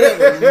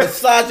whatever,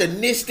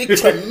 misogynistic,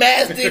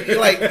 traumatic.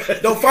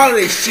 Like, don't follow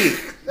that shit.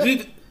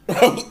 He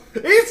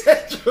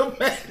said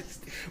traumatic.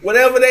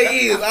 Whatever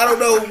they is, I don't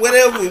know,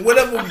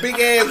 whatever big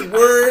ass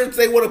words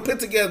they want to put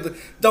together,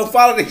 don't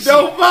follow this shit.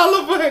 Don't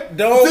follow back.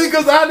 Don't. See,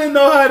 because I didn't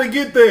know how to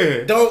get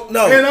there. Don't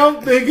know. And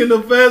I'm thinking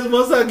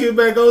once I get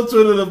back on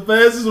Twitter, the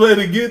fastest way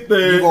to get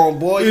there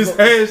is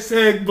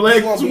hashtag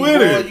Black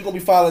Twitter. You're going to be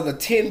following a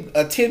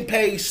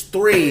 10-page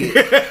thread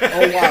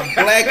on why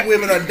black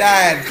women are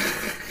dying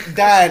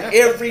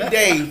every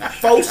day,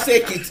 4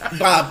 seconds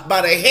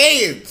by the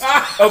hands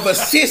of a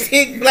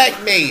cis-hick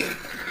black man.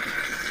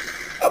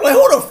 I'm like,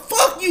 who the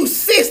fuck you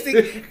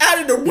cystic out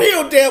in the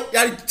real damn,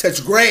 y'all need to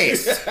touch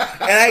grass.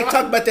 And I ain't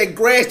talking about that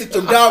grass that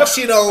your dog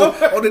shit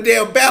on the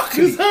damn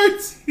balcony. It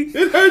hurts.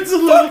 It hurts a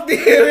little. Fuck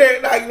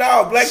them. Like,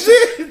 no, black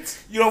shit.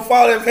 You don't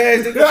follow that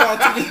page, you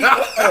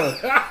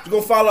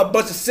gonna follow a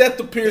bunch of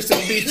septum piercing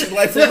bitches,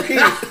 like, for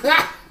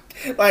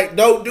real. Like,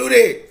 don't do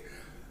that.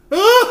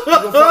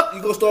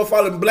 You gonna start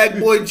following Black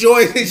Boy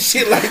Joy and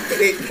shit like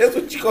that. That's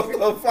what you gonna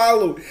start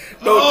following.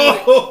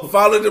 Don't do that.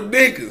 Follow them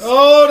niggas.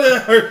 Oh,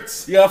 that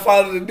hurts. You gotta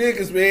follow the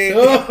niggas, man.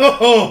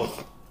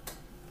 Oh.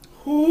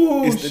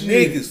 Ooh, It's the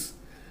shit. niggas.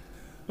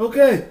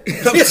 Okay.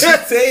 I'm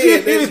just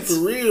saying, that's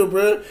for real,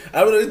 bro.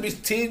 I've been on this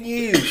bitch 10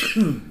 years.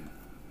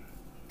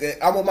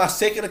 I'm on my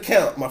second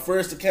account. My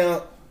first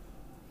account,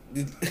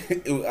 I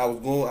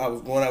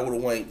was going out with a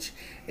wench,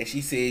 and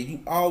she said,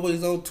 "You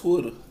always on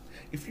Twitter.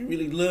 If you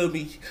really love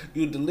me,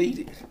 you'll delete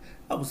it."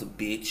 I was a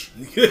bitch.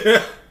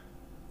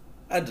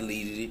 I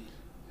deleted it.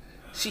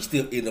 She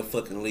still ended up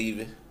fucking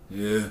leaving.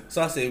 Yeah.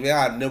 So I said, man,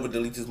 I'll never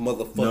delete this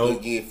motherfucker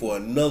again for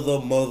another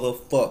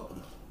motherfucker.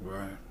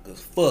 Right.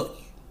 Cause fuck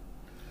you.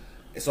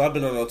 And so I've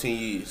been on there 10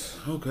 years.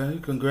 Okay.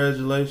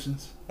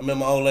 Congratulations. I met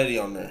my old lady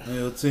on there. On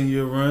your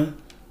 10-year run.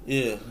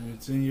 Yeah. On your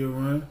 10-year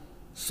run.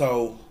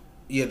 So,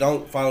 yeah,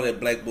 don't follow that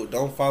black book.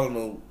 Don't follow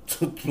no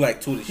Black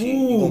Twitter shit. Ooh,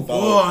 You gonna boy,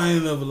 follow. I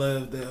ain't never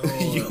laughed that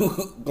hard.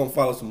 You gonna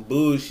follow some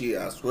bullshit.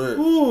 I swear.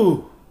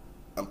 Ooh.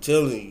 I'm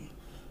telling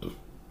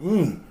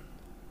you.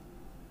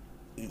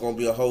 You gonna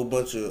be a whole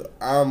bunch of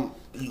motherfuckers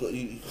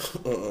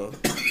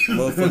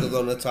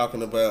on there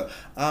talking about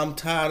I'm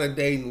tired of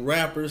dating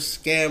rappers,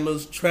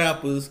 scammers,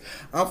 trappers.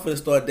 I'm finna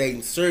start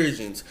dating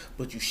surgeons,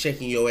 but you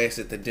shaking your ass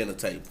at the dinner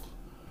table.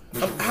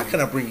 How can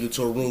I bring you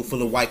to a room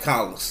full of white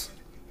collars?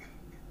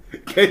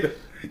 Gator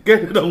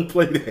don't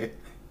play that.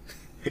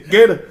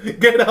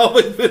 Gator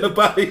always been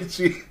about his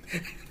shit.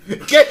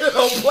 Gator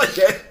don't play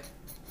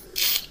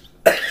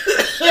that.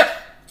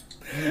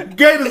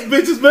 Gator's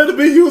bitches better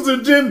be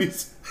using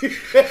Jimmy's.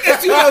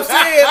 That's what I'm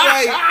saying.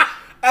 Like,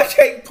 I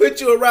can't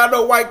put you around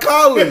no white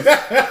collars.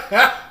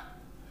 That's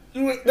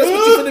what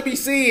you finna be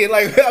seeing.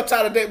 Like, I'm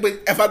tired of that.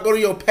 But if I go to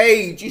your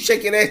page, you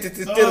shake your ass at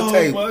this dinner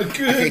table. My I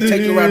can't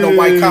take you around no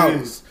white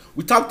collars.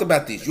 We talked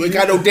about this. You ain't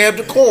got no damn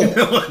decorum.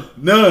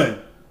 None.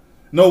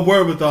 No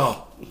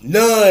wherewithal.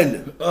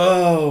 None.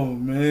 Oh,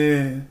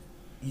 man.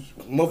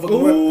 Motherfucker,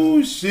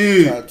 Oh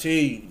shit! I tell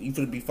you, you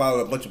finna be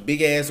following a bunch of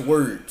big ass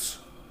words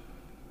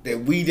that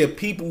we, the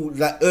people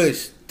like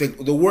us,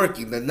 the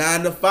working, the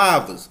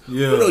 9-to-5ers,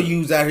 Yeah. we don't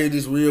use out here in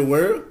this real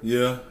world.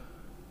 Yeah.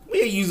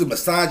 We ain't using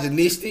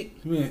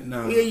misogynistic. Man,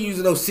 nah. We ain't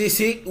using no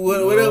sissy,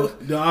 whatever.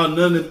 No,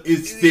 none of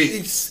it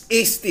sticks.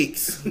 It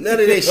sticks. None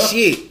of that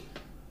shit.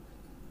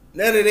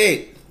 None of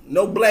that.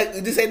 No black.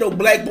 This ain't no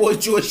black boy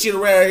Jewish shit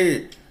around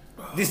here.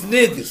 This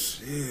niggas.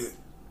 Shit.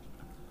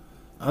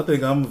 I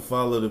think I'm gonna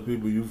follow the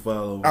people you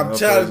follow. when I'm I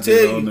trying first to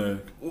get tell on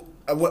you,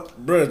 there.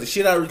 bro. The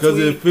shit I Because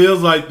it retweet.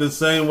 feels like the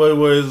same way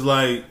where it's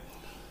like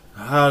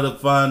how to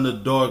find the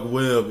dark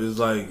web. It's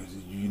like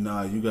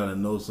you gotta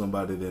know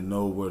somebody that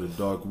know where the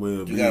dark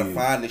web You is. gotta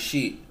find the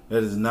shit.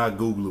 That is not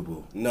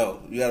Googleable. No,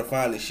 you gotta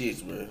find the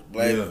shits, bro.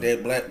 Black, Yeah.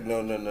 that black. No.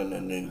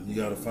 You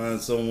gotta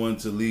find someone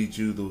to lead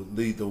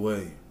the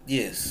way,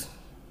 Yes,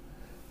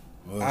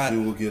 or else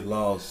you will get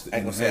lost I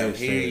in ain't gonna say I'm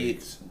here,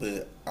 hashtags.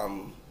 but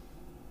I'm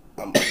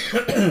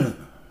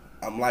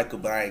like her,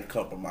 but I ain't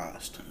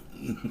compromised.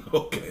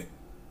 Okay.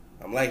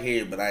 I'm like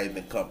here, but I ain't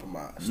been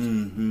compromised.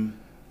 Mm-hmm.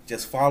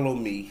 Just follow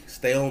me.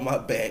 Stay on my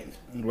back.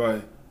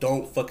 Right.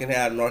 Don't fucking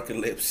have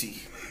narcolepsy.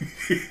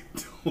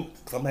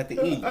 Cause I'm at the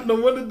end. I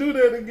don't want to do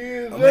that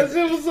again. I'm That at-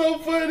 shit was so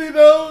funny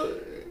though.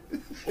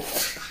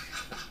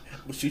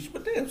 But shoot you my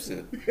damn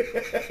self.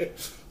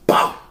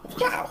 Bow.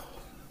 Wow.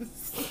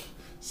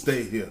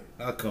 Stay here.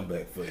 I'll come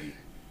back for you.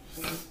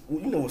 You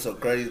know what's so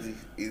crazy?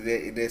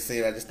 Is that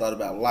saying I just thought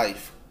about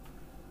life.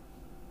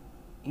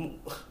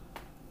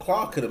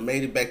 Clark could have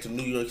made it back to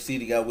New York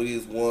City, got with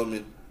his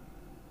woman.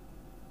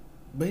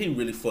 But he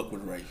really fucked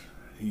with Ray.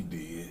 He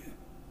did.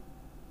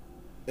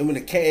 And when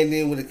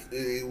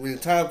the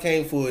time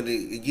came for it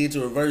to get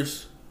to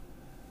reverse,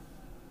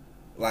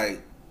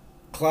 like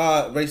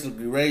Claude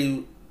basically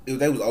Ray,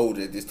 they was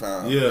older at this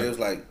time. Yeah. They was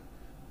like,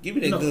 give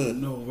me that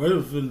gun. No, Ray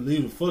was finna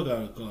leave the fuck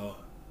out of Claude.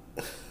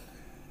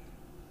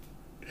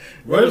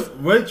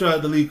 Ray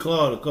tried to leave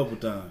Claude a couple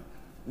times.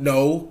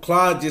 No,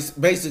 Claude just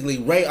basically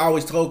Ray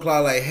always told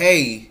Claude like,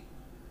 hey,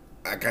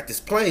 I got this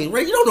plane.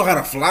 Ray, you don't know how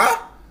to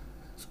fly.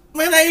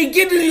 Man, I ain't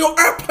getting in your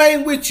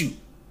airplane with you.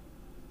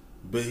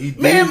 But he did.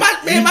 Man,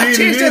 my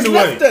chest just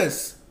left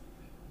us.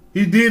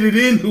 He did it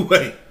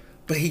anyway.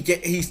 But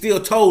he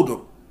still told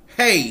him,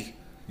 hey,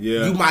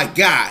 Yeah. you my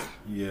guy.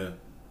 Yeah.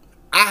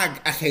 I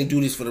can't do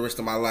this for the rest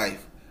of my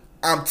life.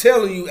 I'm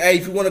telling you, hey,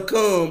 if you want to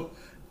come,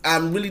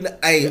 I'm really not.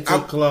 Hey, It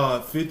took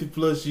Claude 50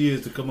 plus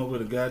years to come up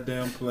with a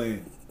goddamn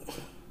plan.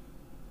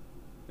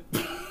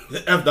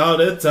 After all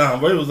that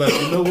time, Ray was like,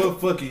 you know what?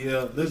 Fuck it,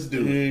 yeah. Let's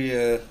do it.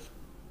 yeah.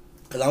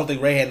 Because I don't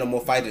think Ray had no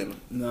more fight in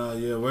him. Nah,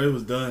 yeah, Ray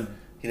was done.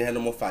 He didn't have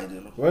no more fight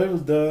in him. Ray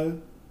was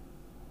done.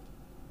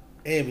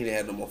 And he didn't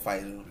have no more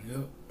fight in him.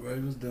 Yep, Ray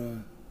was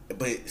done.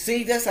 But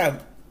see, that's how.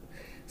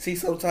 See,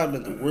 sometimes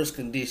in the worst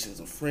conditions,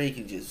 a friend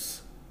can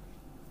just.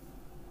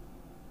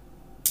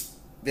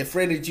 That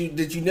friend that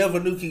you never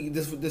knew can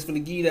that's gonna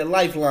give you that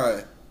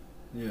lifeline.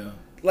 Yeah.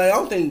 Like I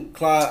don't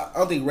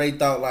think Ray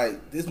thought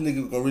like this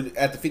nigga gonna really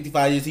after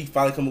 55 years he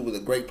finally come up with a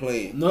great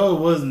plan. No,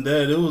 it wasn't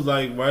that. It was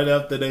like right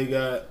after they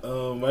got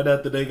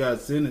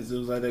sentenced. It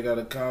was like they got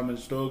a common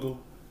struggle,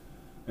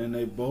 and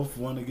they both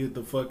want to get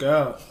the fuck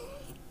out.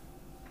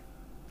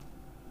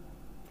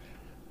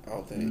 I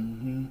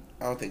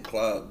don't think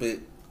Claude, but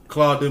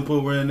Claude didn't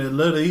put Ray in that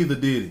letter either,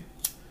 did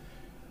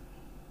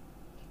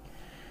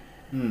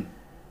he?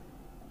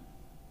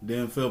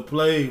 Then felt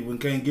played when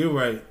can't get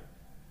right.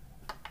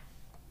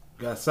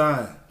 Got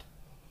signed.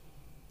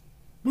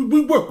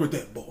 We work with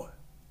that boy.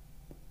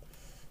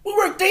 we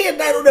worked day and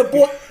night on that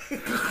boy.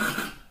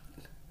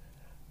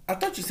 I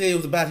thought you said it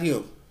was about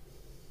him.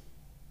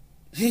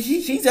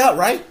 He's out,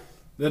 right?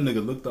 That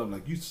nigga looked up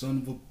like, you son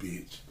of a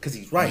bitch. Cause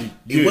he's right.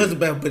 Yeah. It was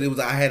about, but it was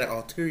I had an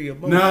ulterior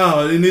motive.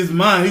 Nah, in his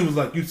mind, he was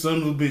like, you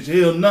son of a bitch.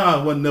 Hell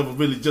nah, it wasn't never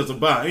really just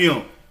about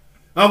him.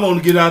 I want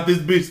to get out this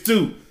bitch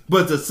too.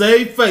 But to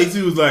save face,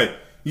 he was like,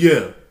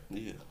 yeah.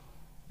 Yeah.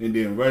 And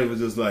then Ray was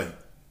just like,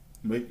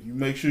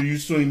 make sure you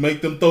swing,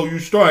 make them throw you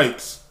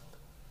strikes.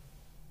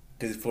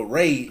 Cause for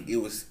Ray, it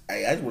was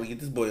hey, I just want to get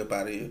this boy up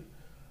out of here.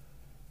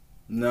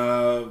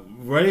 Nah,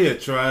 Ray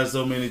had tried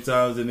so many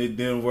times and it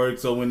didn't work.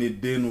 So when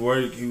it didn't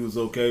work, he was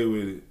okay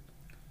with it.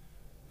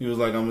 He was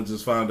like, I'm going to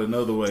just find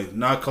another way.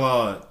 Not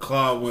Claude.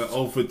 Claude went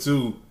 0 for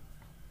 2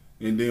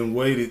 and then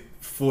waited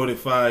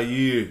 45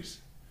 years.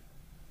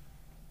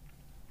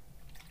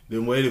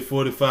 Then waited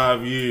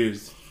 45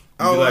 years.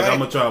 And be like, I'm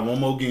going to try one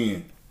more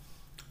again.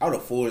 I would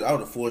have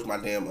forged my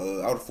damn, I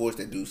would have forged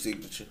that dude's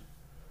signature.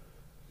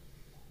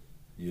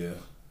 Yeah.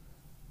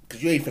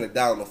 Cause you ain't finna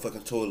die on no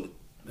fucking toilet.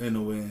 Ain't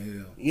no way in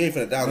hell. You ain't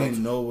finna die Ain't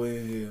on no way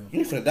in hell. You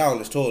ain't finna die on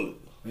this toilet.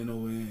 Ain't no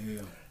way in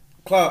hell.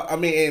 Claude, I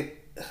mean,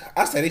 and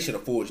I say they should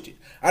have forged it.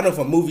 I know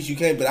for movies you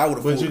can't, but I would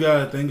have But forged you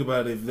gotta think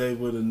about it, if they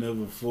would have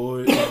never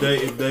forged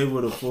if they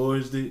would have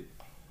forged it,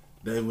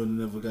 they would have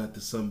never got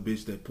the some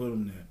bitch that put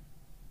them there.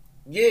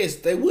 Yes,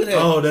 they would have.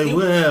 Oh, they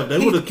would have. They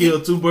would have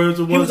killed two birds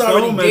with He one was stone.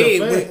 already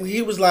Matter of dead. fact. When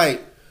he was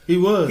like, He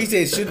was.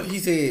 he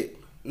said,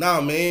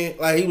 nah, man.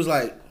 Like, he was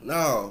like,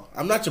 no,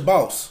 I'm not your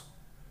boss.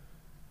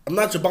 I'm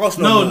not your boss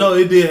no more. No,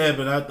 it did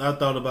happen. I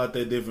thought about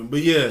that different.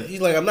 But yeah.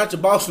 He's like, I'm not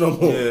your boss no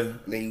more. Yeah.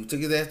 And then he took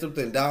his ass up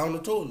there and died on the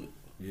toilet.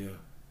 Yeah.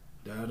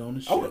 Died on the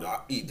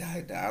shitter. He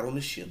died on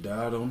the shit.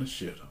 Died on the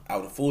shitter. I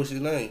would have forged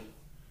his name.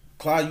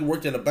 Clyde, you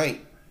worked at a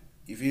bank.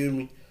 You feel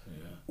me?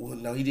 Yeah. Well,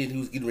 no, he didn't. He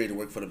was getting ready to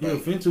work for the Yeah,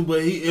 bank. offensive,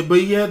 but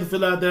he had to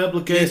fill out the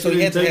application, So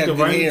he had to take have the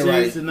good rank test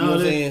handwriting. and You know all what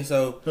I'm that. saying?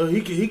 So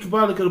he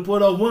probably could have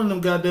put up one of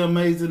them goddamn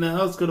maids in the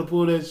house. Could have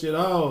pulled that shit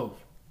off.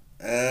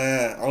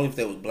 only if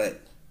they was black.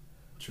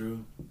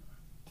 True.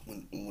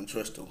 When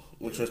Trista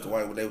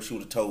White, she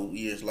would have told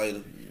years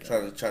later, try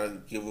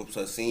to give up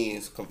her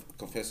sins,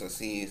 confess her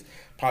sins,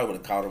 probably would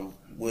have caught them.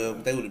 Well,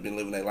 they would have been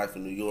living their life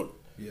in New York.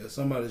 Yeah,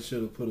 somebody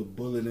should have put a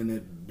bullet in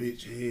that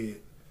bitch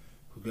head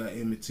who got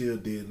Emmett Till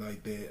dead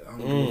like that. I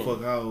don't give a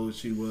fuck how old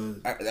she was.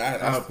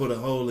 I would put a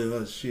hole in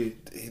her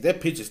shit.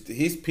 That picture,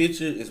 his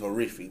picture is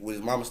horrific. With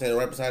his mama standing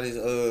right beside his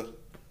body.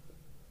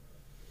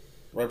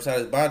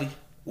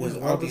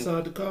 Right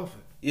beside the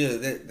coffin. Yeah,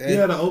 that he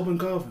had an open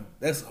coffin.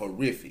 That's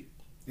horrific.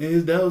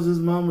 And that was his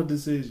mama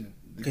decision.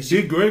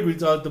 Dick Gregory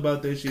talked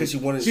about that shit.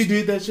 She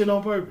did that shit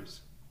on purpose.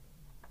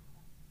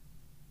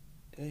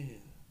 Damn.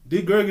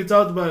 Dick Gregory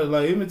talked about it.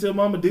 Like, Emmett Till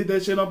mama did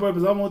that shit on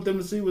purpose. I want them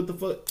to see what the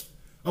fuck.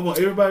 I want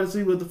everybody to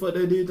see what the fuck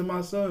they did to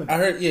my son. I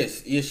heard,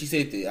 yes, she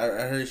said that.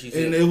 I heard she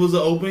said. And it was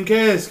an open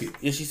casket.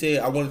 Yeah, she said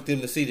I wanted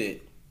them to see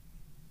that.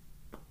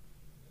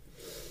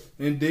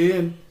 And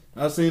then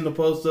I seen the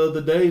post the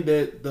other day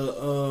that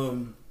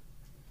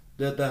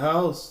the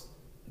house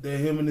that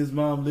him and his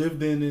mom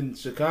lived in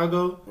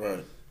Chicago,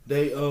 right?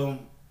 They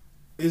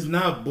it's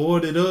not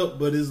boarded up,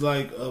 but it's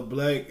like a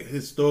black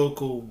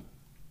historical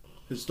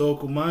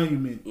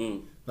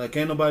monument. Like,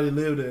 can't nobody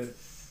live there.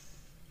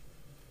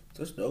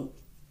 That's dope.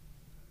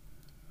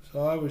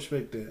 So I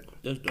respect that.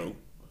 That's dope.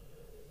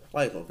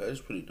 Like, okay,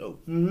 that's pretty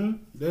dope.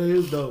 That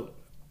is dope.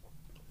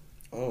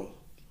 Oh,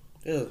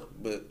 yeah,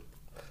 but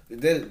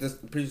that's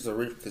pretty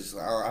horrific because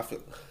I feel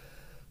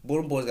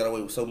them boys got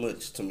away with so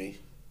much to me.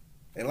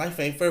 And life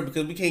ain't fair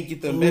because we can't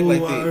get them back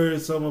like that. I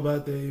heard something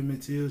about that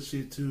Emmett Till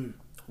shit too.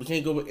 We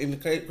can't go. And the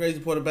crazy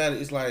part about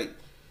it is like,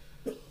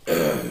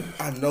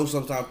 I know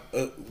sometimes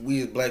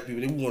we as black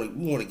people, we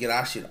want to get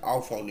our shit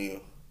off on them.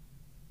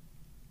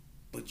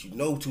 But you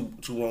know, two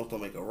wrongs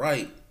don't make a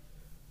right.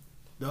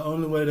 The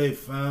only way they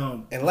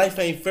found, and life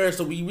ain't fair,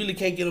 so we really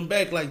can't get them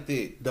back like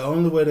that. The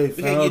only way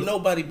we can't get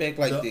nobody back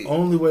like that. The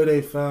only way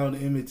they found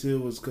Emmett Till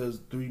was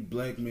because 3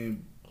 black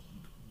men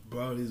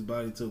brought his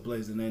body to a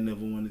place and they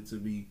never wanted to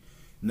be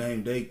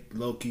named. They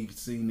low-key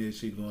seen that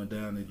shit going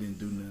down and didn't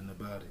do nothing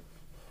about it.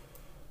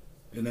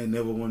 And they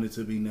never wanted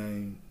to be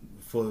named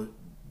for,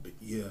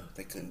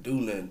 they couldn't do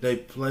nothing. They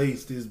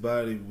placed his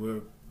body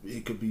where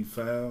it could be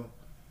found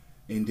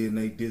and then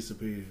they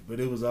disappeared. But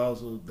it was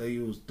also,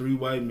 it was 3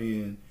 white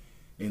men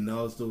and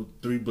also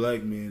 3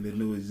 black men that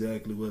knew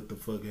exactly what the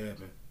fuck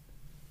happened.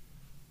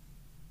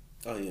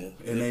 Oh, yeah.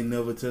 And they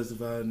never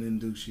testified and didn't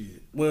do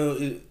shit. Well,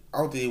 I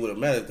don't think it would have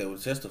mattered if they would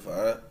have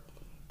testified.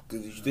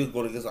 Because you're still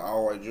going against an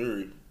all-white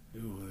jury.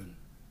 It wouldn't.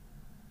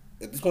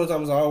 At this point in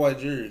time, it's an all-white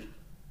jury.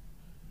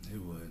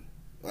 It wouldn't.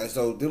 Like,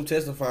 so them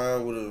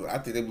testifying would have, I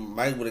think they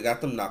might would have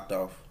got them knocked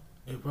off.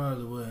 It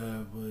probably would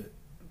have, but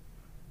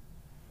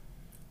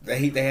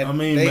they had. I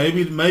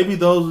mean, maybe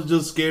those were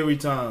just scary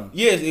times.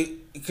 Yes,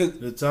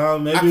 the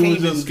time maybe it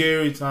was just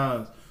scary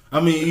times. I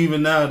mean,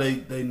 even now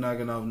they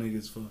knocking off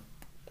niggas for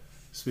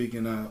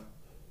speaking out.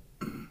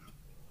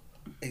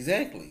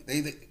 Exactly.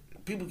 They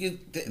people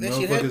get that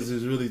shit. Motherfuckers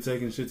is really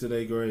taking shit to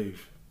their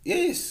grave.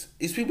 Yes,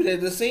 it's people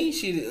that have seen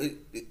shit.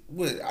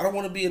 What? I don't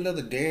want to be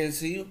another Darren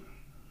Seal.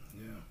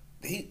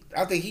 Yeah.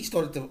 I think he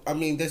started to. I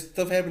mean, that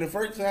stuff happened in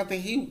Ferguson. I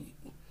think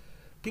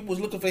people was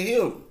looking for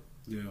him.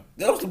 Yeah.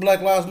 That was the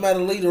Black Lives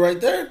Matter leader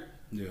right there.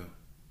 Yeah.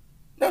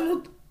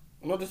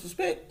 No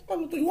disrespect.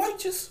 Not no 3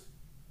 whites.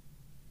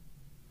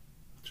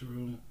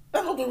 True.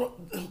 Not no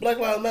Black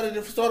Lives Matter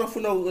didn't start off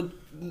with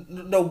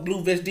no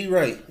blue vest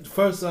D-Ray.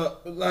 First off,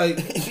 like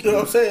you know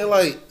what I'm saying?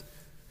 Like,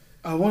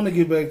 I want to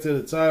get back to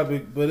the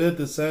topic, but at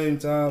the same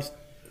time,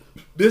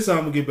 this time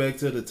I'm gonna get back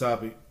to the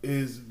topic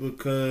is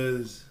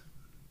because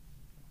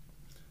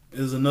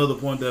there's another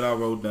point that I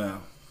wrote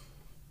down,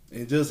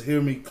 and just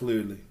hear me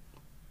clearly.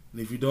 And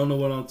if you don't know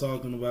what I'm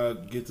talking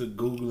about, get to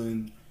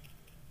Googling,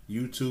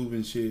 YouTube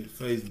and shit,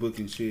 Facebook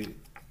and shit.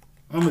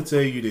 I'm gonna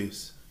tell you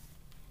this: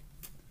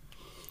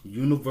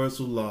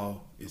 universal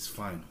law is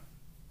final.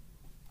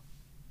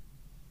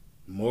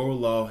 Moral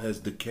law has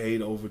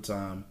decayed over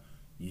time.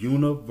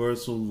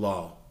 Universal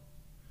law.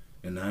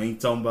 And I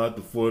ain't talking about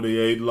the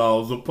 48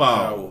 laws of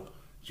power.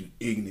 You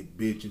ignorant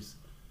bitches.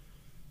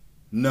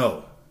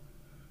 No.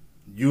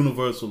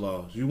 Universal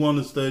laws. You want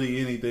to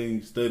study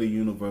anything, study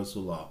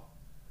universal law.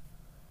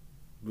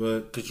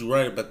 But because you're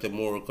right about the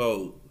moral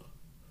code.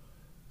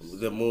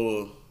 The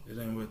moral. It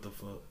ain't what the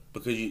fuck.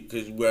 Because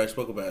we already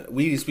spoke about it.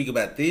 We didn't speak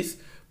about this,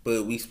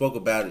 but we spoke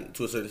about it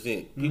to a certain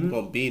extent. People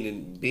gonna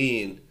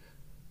bend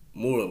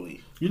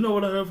morally. You know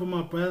what I heard from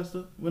my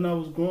pastor when I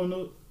was growing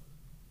up?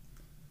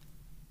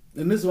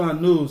 And this is why I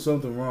knew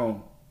something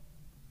wrong.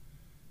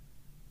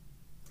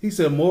 He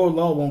said moral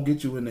law won't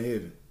get you into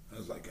heaven. I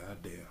was like, God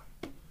damn.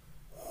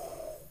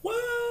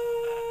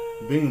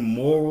 What? Being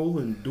moral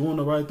and doing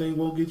the right thing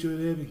won't get you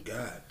into heaven?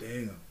 God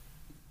damn.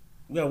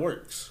 We got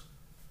works.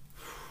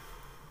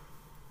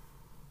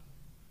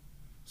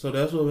 So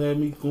that's what had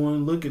me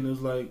going looking. It's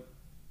like,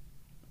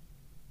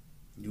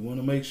 you want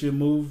to make shit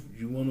move?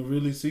 You want to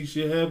really see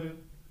shit happen?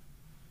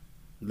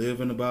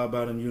 Live and abide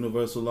by them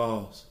universal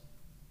laws.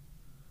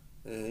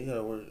 Yeah, you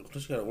gotta work.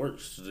 Plus, you got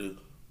works to do.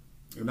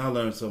 And I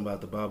learned something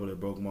about the Bible that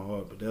broke my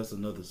heart, but that's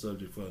another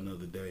subject for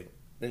another day.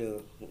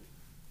 Yeah.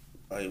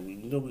 Like,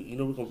 we're gonna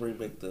bring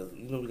back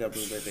we gotta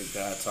bring back that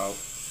God talk.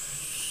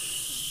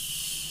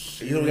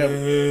 We're gonna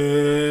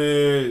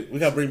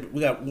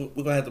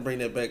have to bring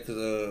that back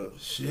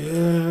because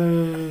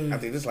Shit. I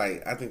think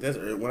that's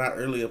one of our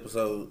early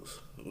episodes.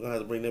 We're gonna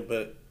have to bring that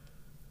back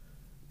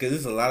because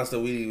there's a lot of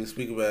stuff we didn't even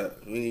speak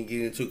about. We didn't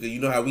get into because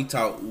you know how we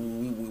talk.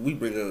 We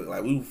bring up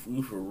like we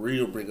for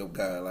real bring up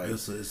God like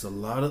It's a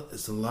lot of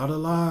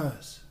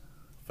lies.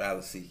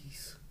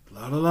 fallacies. A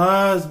lot of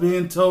lies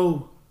being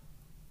told.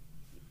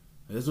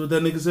 That's what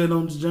that nigga said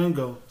on the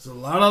Django. It's a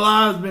lot of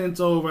lies being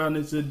told around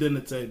this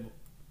dinner table.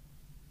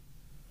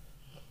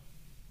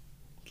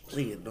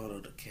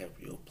 Leonardo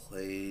DiCaprio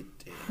played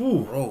that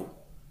Whew. role.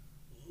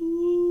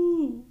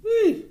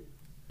 Ooh-wee.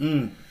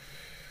 Down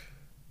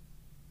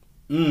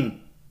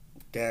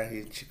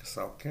here in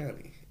Chickasaw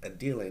County, a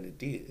deal ain't a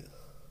deal.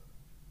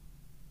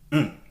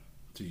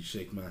 Till you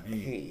shake my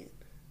hand.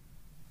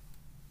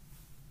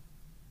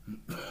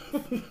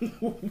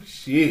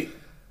 Shit.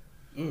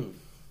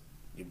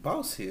 Your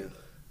boss here,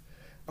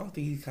 I don't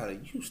think he's kind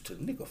of used to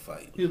nigga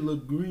fighting. He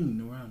look green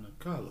around the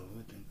collar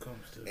when it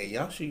comes to. Hey,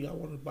 y'all sure y'all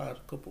want to buy a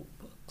couple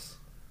bucks?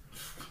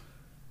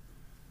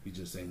 He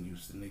just ain't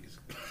used to niggas.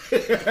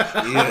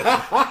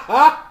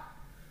 Yeah.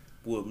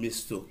 Well,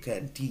 Mr.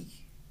 Kandi,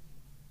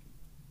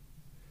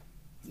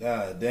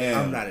 God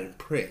damn. I'm not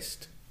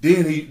impressed.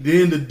 Then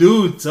the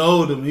dude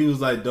told him, he was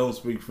like, don't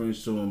speak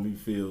French to him. He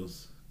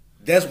feels.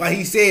 That's why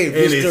he said,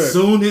 And Mr. as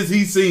soon as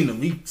he seen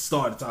him, he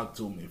started talking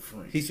to him in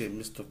French. He said,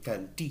 Mr.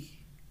 Kandi.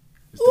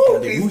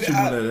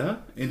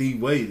 And he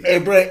waited. Hey,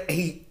 bro,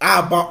 he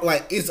eyeball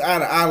like it's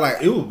out of eye.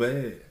 Like It was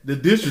bad. The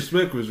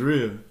disrespect was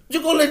real.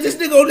 you gonna let this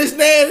nigga on this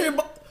man?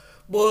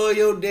 Boy,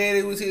 your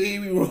daddy was here. He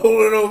be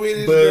rolling over in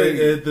his But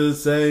grave. at the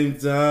same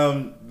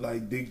time,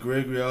 like Dick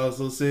Gregory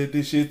also said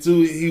this shit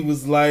too. He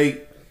was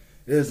like,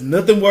 there's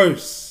nothing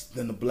worse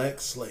than a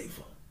black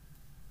slaver.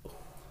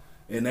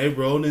 And they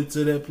rolled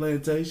into that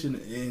plantation,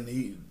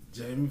 and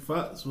Jamie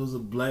Foxx was a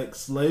black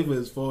slaver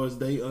as far as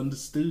they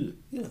understood.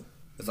 Yeah,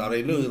 that's all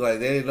they knew. Like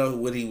they didn't know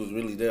what he was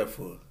really there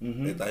for.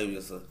 They thought he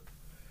was a.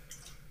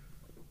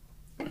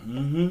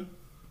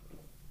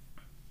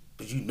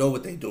 But you know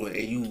what they doing,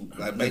 and you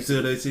like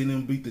Until they seen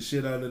him beat the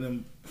shit out of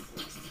them.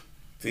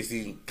 they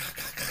see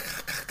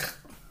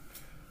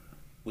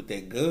with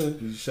that gun.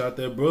 He shot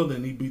that brother,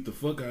 and he beat the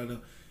fuck out of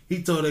him.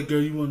 He told that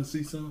girl, "You want to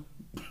see something?"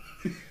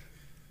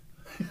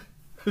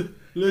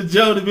 Lil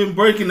Jody been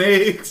breaking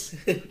eggs.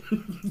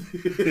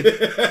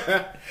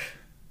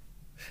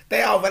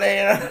 They over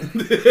there.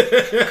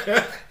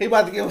 He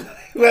about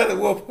to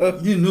whoop her.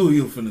 You knew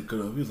he was finna cut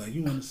up. He was like,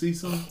 "You want to see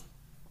something?"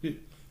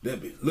 That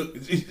bitch, look,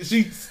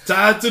 she's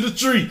tied to the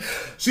tree.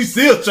 She's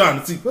still trying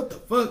to see what the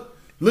fuck.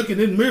 Looking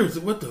in the mirror,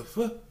 said, "What the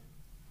fuck?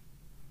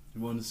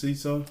 You want to see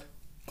something?"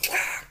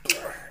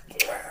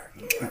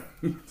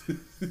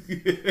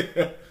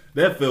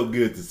 That felt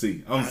good to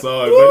see. I'm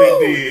sorry, but it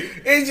did.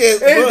 It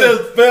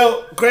just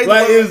felt crazy.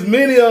 like as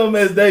many of them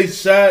as they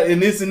shot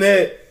and this and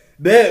that.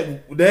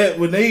 That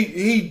when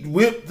he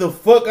whipped the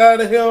fuck out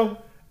of him.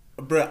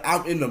 Bro,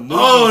 I'm in the movies.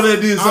 Oh,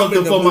 that did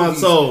something for my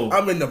soul.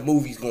 I'm in the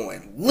movies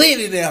going lit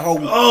in that whole.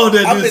 Oh,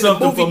 that did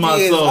something for my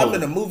soul. I'm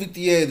in the movie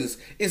theaters.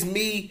 It's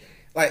me,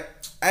 like,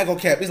 I ain't gonna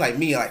cap. It's like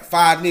me, like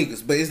 5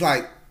 niggas. But it's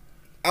like,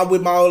 I'm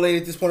with my old lady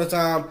at this point in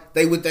time.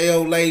 They with their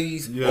old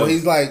ladies. Yeah. Or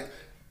he's like,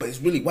 but it's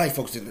really white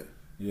folks in there.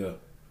 Yeah.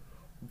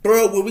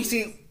 Bro, when we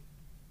see,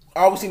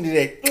 all we seen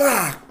today,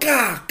 God.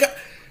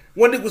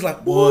 One nigga was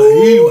like, Boy,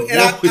 ooh.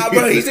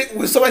 He said,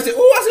 when somebody said, ooh,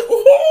 I said,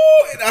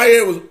 ooh. And I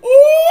hear it was,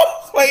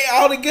 ooh. Like,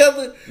 all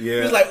together. Yeah.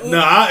 It was like, ooh. No,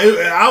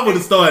 I would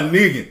have started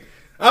nigging.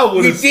 I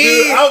would have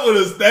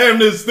damn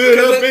near stood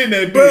up in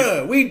that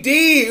bitch. Bruh, we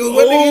did. It was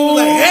one nigga was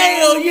like,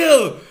 hell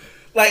yeah.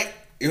 Like,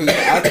 it was,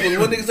 I told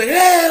one nigga say,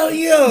 hell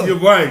yeah. You're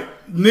right.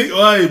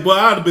 Hey, boy,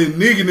 I'd have been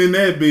nigging in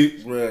that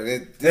bitch.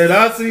 Bruh, Had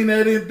I seen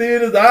that in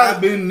theaters, I'd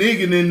have been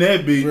nigging in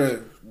that bitch.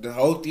 Bruh, the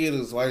whole theater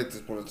is white at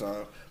this point in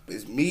time. But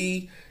it's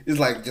me. It's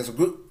like just a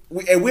group.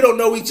 And we don't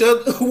know each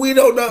other. We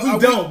don't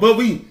know. But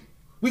we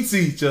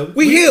see each other.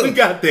 We here. We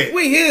got that.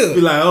 We here.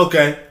 Be like,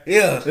 okay.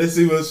 Yeah. Let's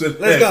see what's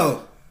shit. Let's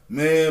go.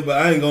 Man, but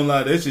I ain't gonna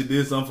lie, that shit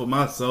did something for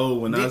my soul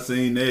when I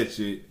seen that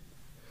shit.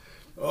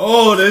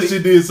 Oh, that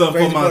shit did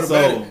something for my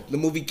soul. The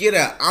movie Get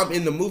Out. I'm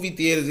in the movie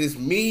theaters. It's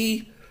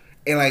me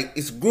and like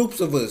it's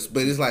groups of us,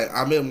 but it's like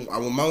I'm with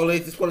my old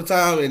lady at this point in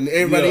time and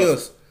everybody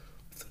else.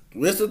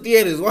 The rest of the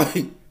theater is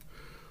white.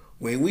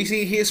 When we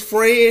see his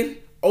friend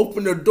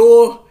open the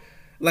door,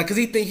 Like, cause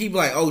he think he be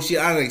like, oh shit,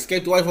 I done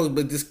escaped the white folks,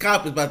 but this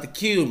cop is about to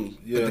kill me.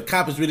 Yeah. But the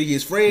cop is really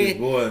his friend. His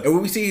boy. And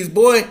when we see his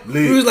boy,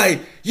 Lit. we was like,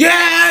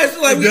 yes!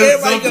 Like, It we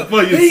does everybody something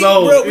for your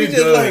soul. bro, we It just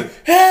does.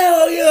 like,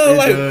 hell yeah! It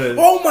Like, does.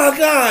 oh my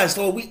gosh!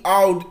 So we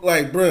all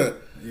like, bruh,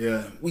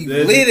 Yeah. we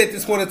That- lit at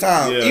this point in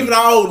time. Yeah. Even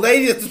our old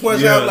lady at this point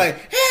in Yeah. time,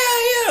 like,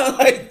 hell yeah!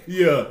 Like,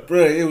 Yeah.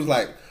 bruh, it was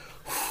like,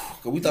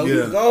 cause we thought we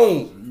Yeah. was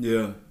gone.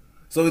 Yeah.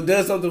 So it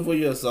does something for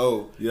your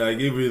soul. Yeah, like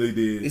it really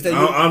did. It's that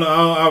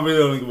I really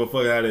don't give a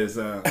fuck how that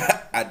sounds.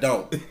 I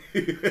don't.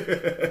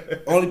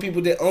 only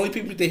people that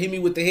hit me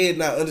with the head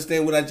now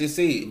understand what I just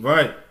said.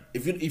 Right.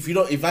 If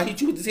I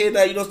hit you with this head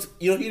now, you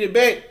don't hit it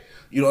back.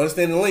 You don't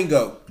understand the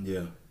lingo.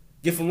 Yeah.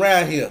 Get from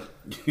around here.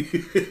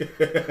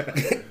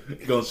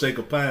 Gonna shake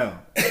a pound.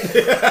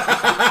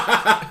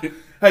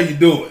 How you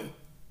doing?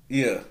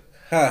 Yeah.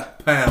 Ha.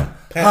 Pound.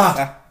 Pound.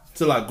 Ha.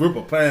 Till I grip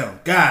a pound.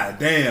 God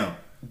damn.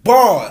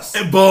 Bars.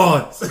 And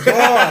bars.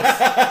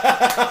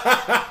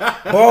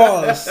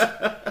 Bars.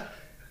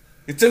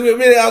 It took me a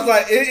minute. I was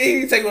like, it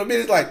didn't take me a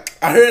minute. It's like,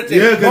 I heard that.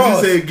 Yeah, because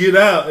Bars. he said get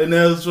out, and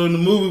that was from the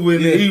movie when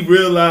Yeah. he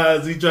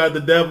realized he tried to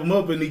dap him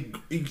up, and he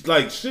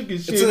like shook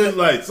his shit. It's a- He was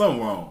like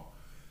something wrong.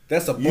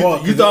 That's a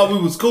bar. You thought we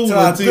was cool till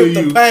I until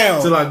gripped the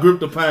pound. till I gripped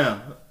the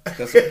pound.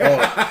 That's a bar.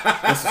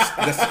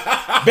 That's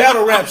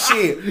battle rap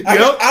shit. I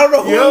Yep. don't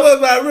know who Yep. it was,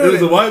 but I really. It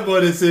was a white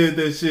boy that said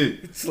that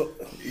shit. So-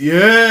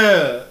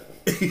 Yeah.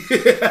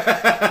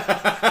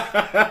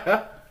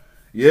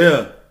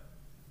 Yeah.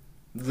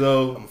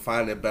 So I'm gonna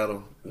find that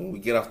battle when we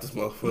get off this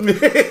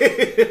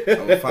motherfucker.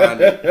 I'm gonna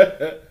find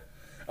it.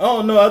 I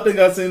don't know. I think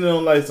I seen it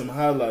on like some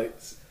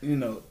highlights. You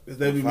know, 'cause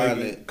they be Find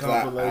making it. 'Cause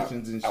I-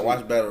 compilations and shit. I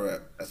watch battle rap.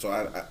 That's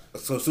why.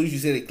 So as soon as you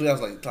said it clear, I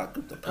was like, "Talk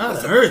the." I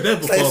done heard that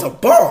It's like, it's a before.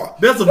 bar.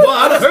 That's a bar.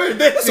 I done heard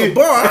that That's shit. a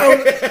bar.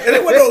 And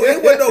it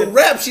wasn't no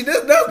rap shit.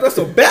 That's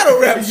a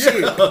battle rap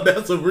shit. Yeah,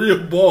 that's a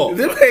real ball.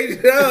 Them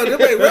ain't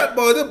rap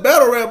bars. Them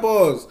battle rap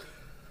bars.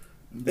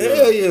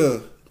 Hell yeah.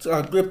 So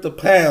I gripped the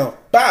pound.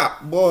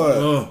 Bop, boy.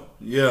 Oh,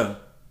 yeah.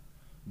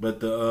 But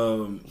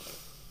the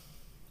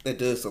That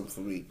does something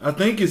for me. I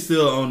think it's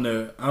still on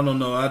there. I don't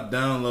know. I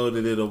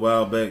downloaded it a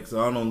while back,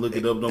 so I don't look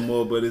it up no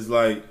more. But it's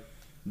like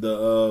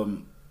the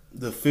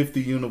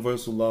 50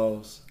 universal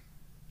laws,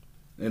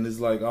 and it's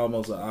like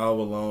almost an hour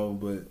long.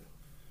 But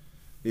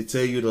it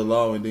tell you the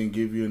law and then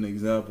give you an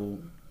example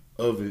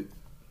of it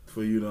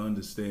for you to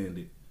understand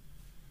it.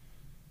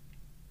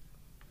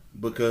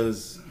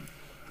 Because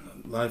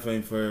life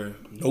ain't fair.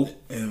 Nope.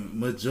 And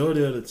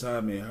majority of the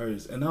time it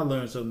hurts. And I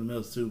learned something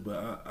else too,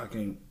 but I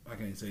can't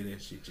say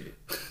that shit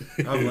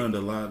yet. I've learned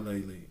a lot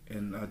lately,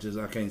 and I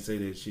can't say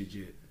that shit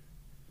yet.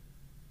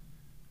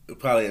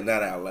 Probably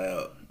not out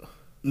loud.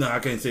 No, I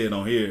can't say it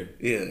on here.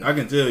 Yeah. I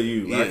can tell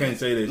you. Yeah. I can't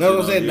say that shit No, I'm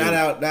on saying here. not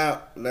out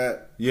now. Not.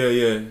 Yeah.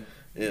 Yeah.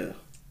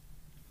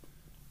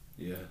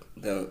 Yeah.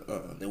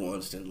 They won't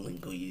understand the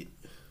lingo yet.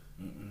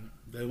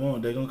 They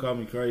won't. They're going to call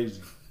me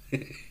crazy.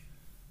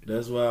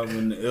 That's why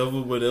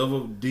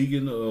whatever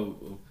deacon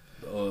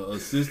or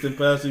assistant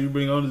pastor you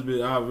bring on this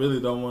bit, I really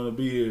don't want to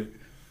be here.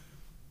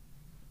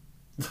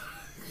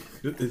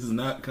 It's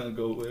not going to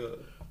go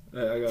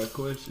well. I got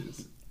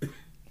questions.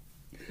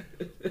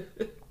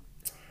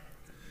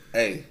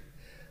 Hey,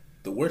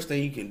 the worst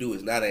thing you can do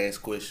is not ask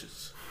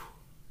questions.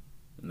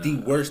 Nah. The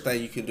worst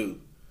thing you can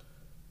do.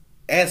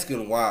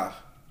 Asking why.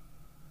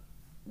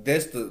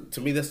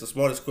 To me that's the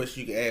smartest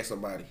question you can ask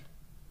somebody.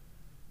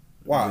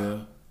 Why? Yeah.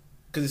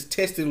 Because it's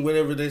testing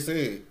whatever they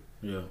said.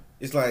 Yeah.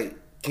 It's like,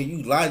 can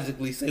you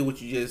logically say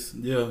what you just?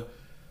 Yeah.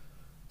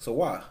 So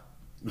why?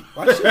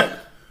 Why should I?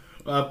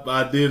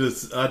 I did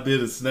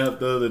a snap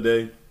the other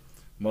day.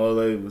 My old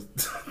lady was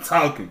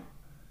talking.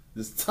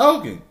 Just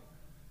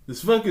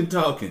fucking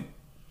talking.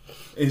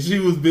 And she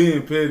was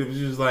being petty, but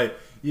she was like,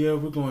 yeah,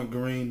 we're going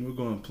green, we're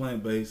going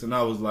plant-based. And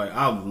I was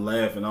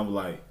laughing. I was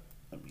like,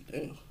 I'd be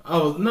damn.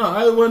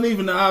 it wasn't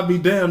even the I'll be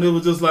damned. It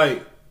was just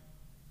like,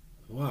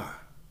 why?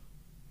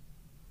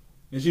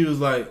 And she was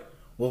like,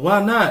 well,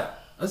 why not?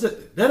 I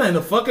said, that ain't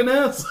a fucking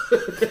answer.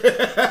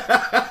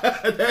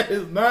 That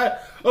is not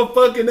a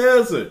fucking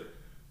answer.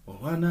 Well,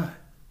 why not?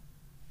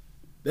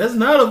 That's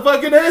not a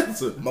fucking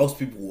answer. Most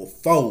people will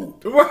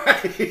fold.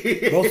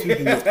 Right. Most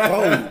people will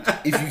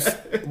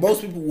fold.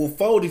 Most people will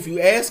fold if you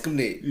ask them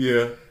that.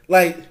 Yeah.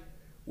 Like,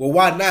 well,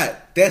 why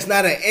not? That's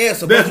not an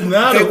answer. That's Most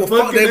not they a will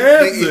fucking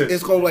answer.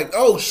 It's going like,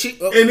 oh shit.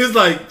 And it's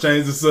like,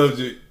 change the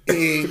subject.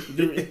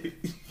 And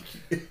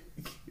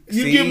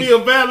You See? give me a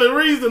valid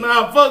reason,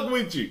 I'll fuck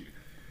with you.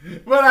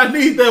 But I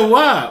need that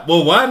why.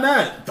 Well, why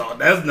not?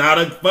 That's not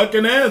a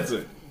fucking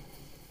answer.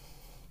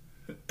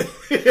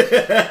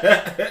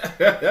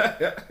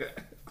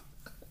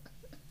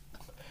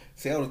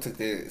 See, I would have took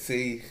that.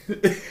 See,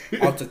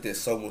 I would took that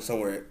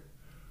somewhere.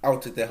 I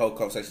would took that whole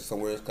conversation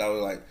somewhere else. Cause I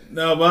was like,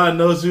 No, but I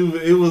know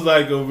it was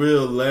like a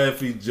real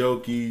laughy,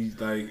 jokey,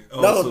 like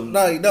awesome.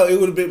 no. It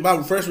would have been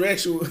my first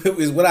reaction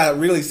is what I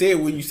really said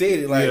when you said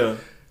it. Like, Yeah.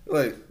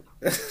 like,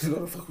 what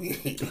the fuck we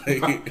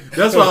ain't? Like,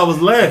 That's why I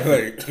was laughing.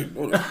 like,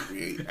 what the fuck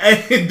we ain't?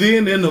 And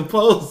then in the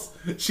post,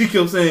 she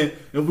kept saying,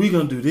 if we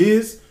gonna do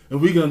this, and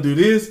we gonna do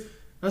this,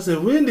 I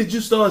said, when did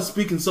you start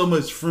speaking so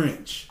much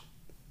French?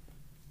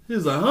 He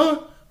was like,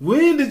 huh?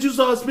 When did you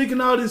start speaking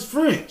all this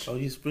French? Oh,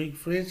 you speak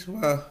French?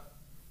 Wow.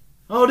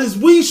 All this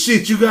wee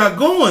shit you got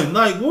going.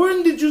 Like,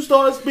 when did you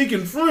start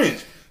speaking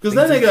French? Because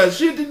that ain't got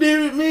shit to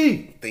do with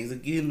me. Things are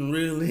getting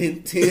real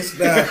intense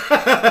now.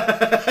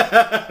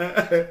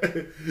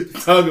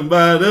 Talking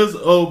about us,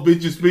 oh,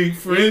 bitch, you speak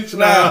French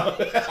now.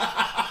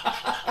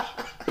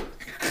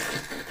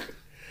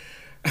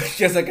 I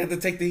guess I got to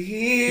take the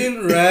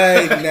hint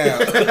right now.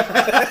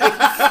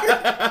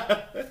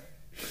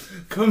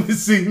 Come and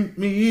see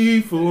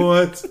me for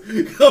once.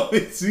 Come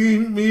and see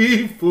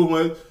me for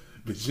once.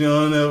 But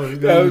you'll never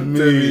go to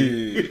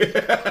me.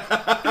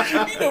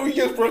 You know, we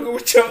just broke up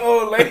with your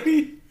old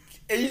lady,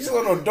 and you just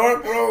on a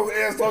dark road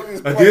ass talking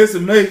this I guess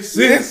it makes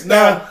sense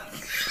now.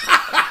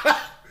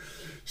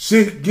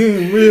 Shit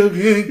getting real,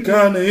 getting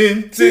kind of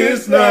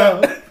intense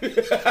now.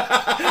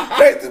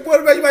 What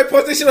about you might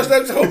post this shit on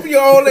Snapchat? Hope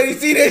your old lady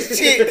see that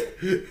shit.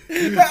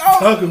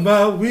 Talking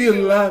about we a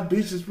lot,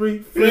 bitches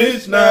speak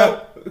French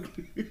now.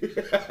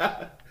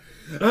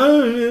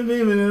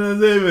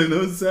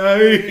 I'm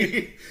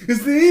sorry.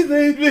 Cause these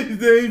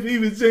things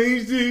people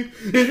change you.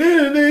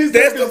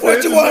 That's the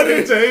part you want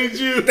to change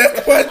you. That's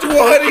the part you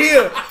want to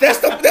hear. That's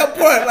that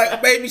part.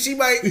 Like maybe she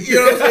might, you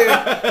know what I'm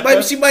saying?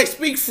 Maybe she might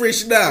speak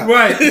French now.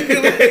 Right.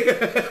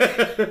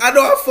 Like, I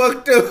know I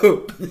fucked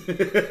up.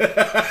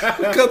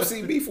 Come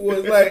see me for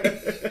once. Like,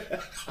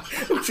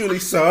 I'm truly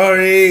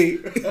sorry.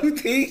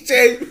 Things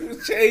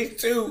change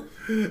too.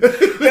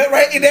 That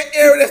right in that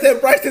era, that's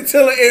that Bryson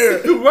Tiller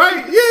era.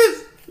 Right,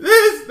 yes.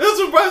 That's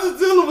what Bryson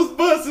Tiller was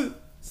busting.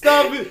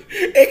 Stop it.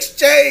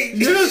 Exchange.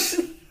 Yes.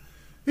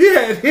 He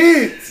had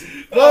hits.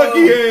 Fuck,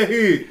 he had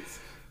hits.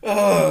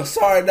 Oh,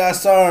 sorry, not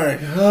sorry.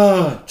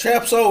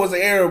 Trap Soul was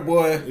an era,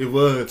 boy. It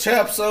was.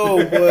 Trap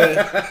Soul, boy.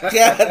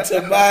 Got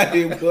to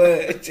body,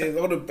 boy. Just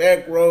on the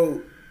back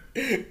road.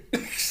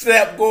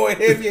 Snap going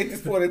heavy at this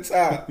point in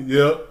time.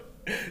 Yep.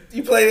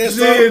 You play that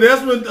song? Yeah,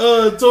 that's when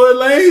Tory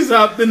Lanez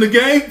hopped in the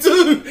game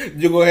too.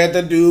 You're gonna have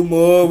to do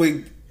more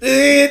with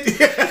it.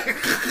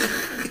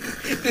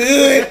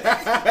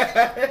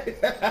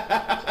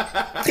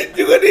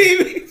 You're gonna need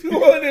me to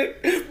want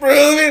it.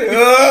 Prove it.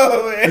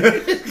 Oh man.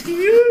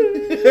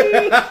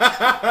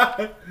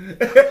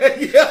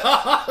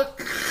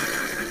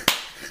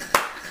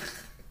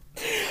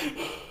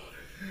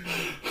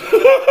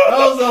 That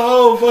was a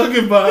whole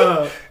fucking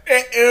vibe.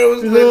 That era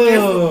was a little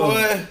different,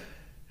 boy.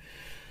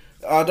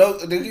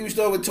 Don't get me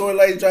started with Tory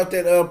Lanez dropped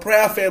that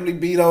Proud Family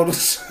beat on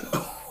us.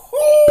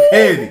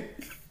 Petty.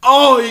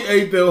 Oh, he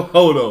ate that.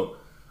 Hold on.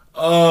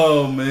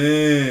 Oh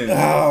man.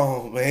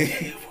 Oh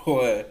man,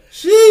 boy.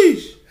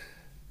 Sheesh.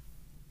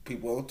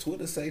 People on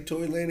Twitter say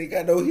Tory Lanez ain't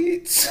got no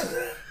hits.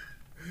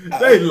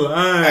 They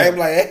lying. I'm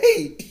like,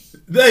 hey.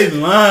 They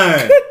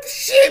lying. Cut the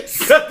shit.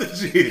 Cut the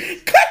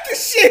shit. Cut the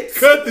shit.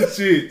 Cut the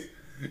shit.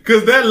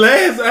 Cause that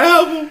last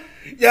album.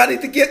 Y'all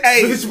need to get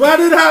Bitch, why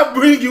did I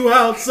bring you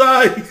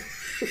outside?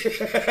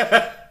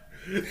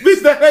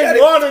 Bitch, that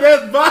ain't water,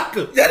 that's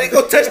vodka. Y'all need to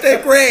go touch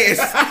that grass.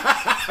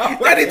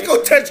 Y'all need to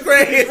go touch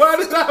grass. Why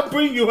did I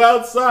bring you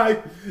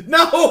outside?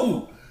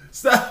 No.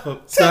 Stop.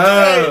 I'm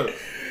sorry.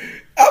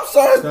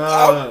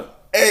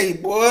 Stop. Hey,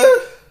 boy.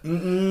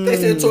 They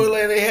said Tory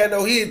Lanez ain't had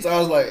no hits. I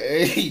was like,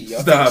 hey,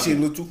 y'all think shit a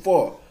little too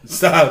far.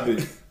 Stop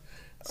it.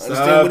 I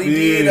understand what he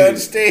did. I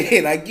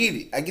understand. I get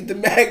it. I get the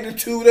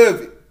magnitude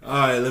of it. All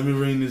right, let me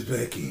bring this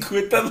back in.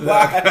 Quit the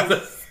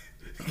lies.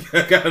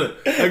 I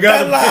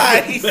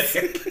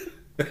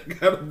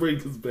gotta bring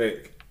this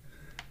back.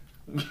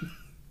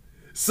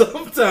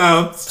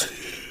 Sometimes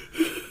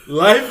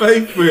life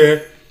ain't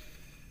fair.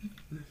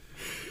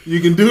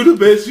 You can do the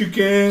best you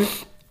can.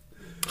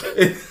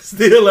 It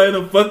still ain't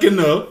a fucking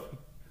enough.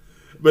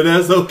 But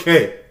that's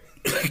okay.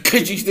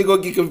 Cause you still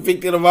gonna get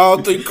convicted of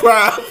all 3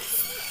 crimes.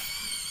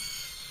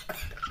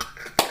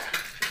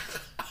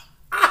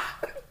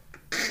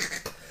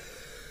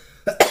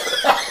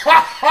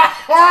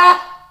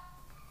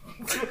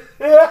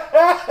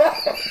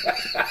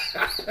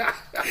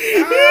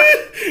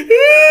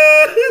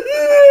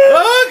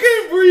 I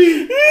can't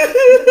breathe.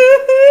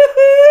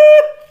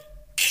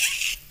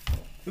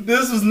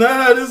 This was not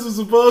how this was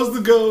supposed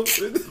to go.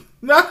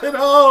 Not at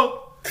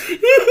all.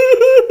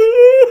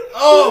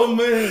 Oh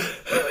man.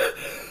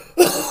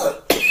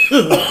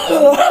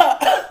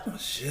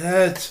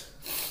 Shit.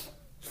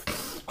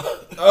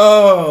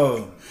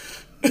 Oh.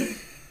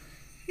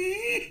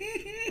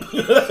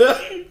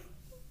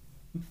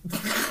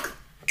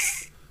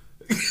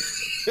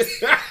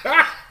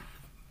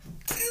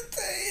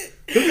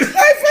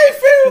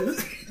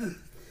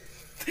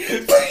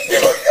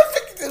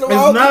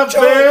 It's not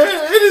fair.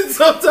 It is,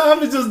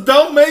 sometimes it just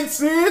don't make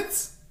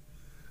sense.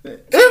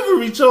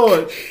 Every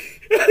charge.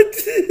 I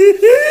think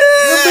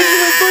you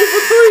went 3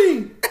 for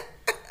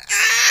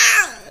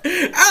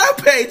 3. I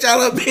paid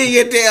y'all $1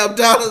 million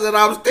and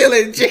I'm still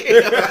in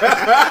jail.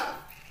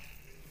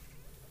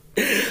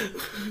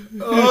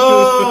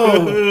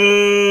 Oh,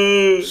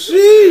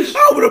 sheesh.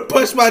 I would have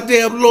punched my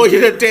damn lawyer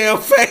in the damn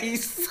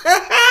face.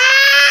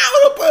 I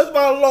to punch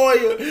my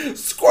lawyer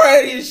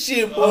square his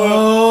shit, boy.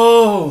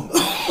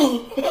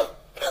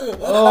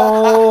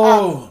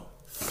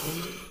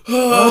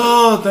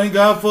 Oh, thank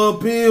God for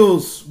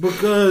appeals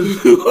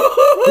because he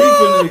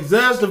finna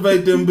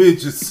exacerbate them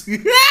bitches. He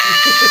can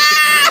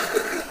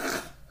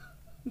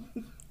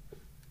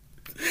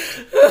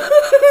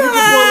pull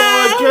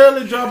out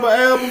Kelly, drop an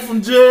album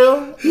from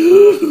jail,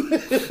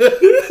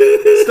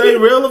 stay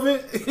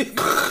relevant.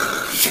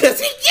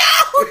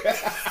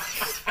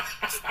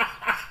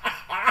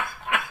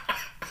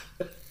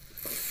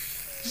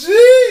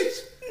 Jeez.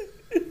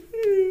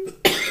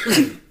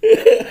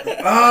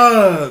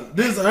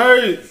 This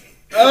hurts.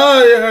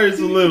 It hurts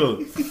a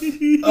little.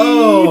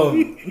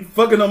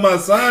 Fucking on my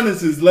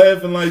sinuses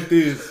laughing like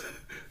this.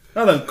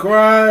 I done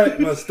cried.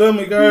 My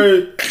stomach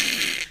hurt.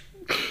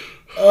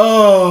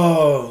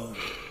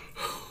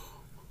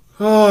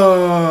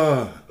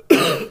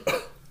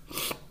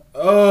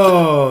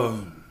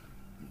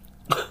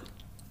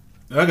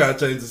 I gotta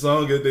change the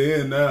song at the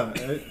end now.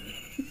 Right?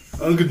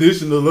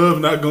 Unconditional love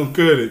not gonna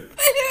cut it.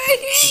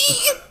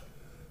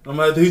 I'm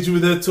about to hit you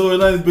with that Tory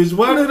Lanez, bitch.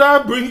 Why did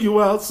I bring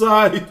you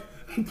outside?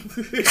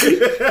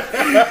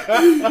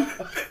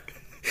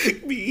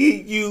 Me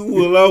and you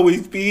will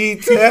always be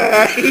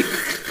tied.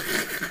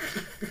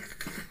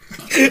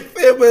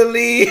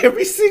 Family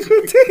every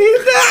single day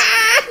and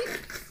night.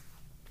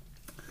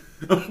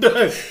 I'm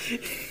done.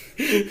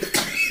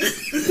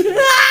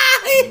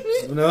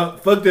 No,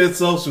 fuck that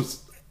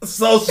socials.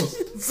 Socials.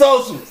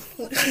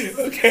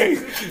 Okay.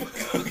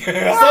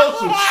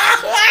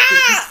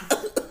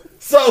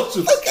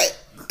 Socials.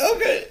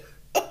 Okay.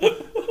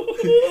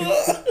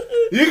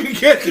 You can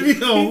catch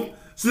me on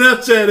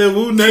Snapchat at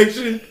Woo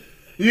Nation.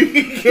 You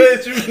can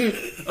catch me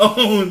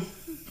on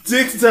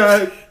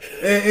TikTok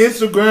and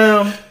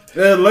Instagram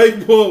at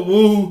Lakeport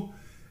Woo.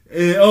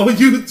 And on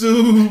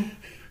YouTube,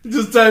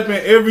 just type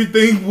in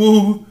everything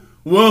Woo,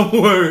 one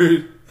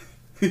word.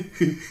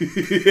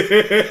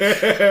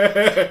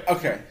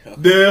 Okay.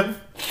 Dev,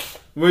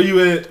 where you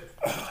at?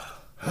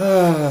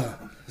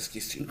 Let's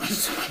get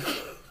serious.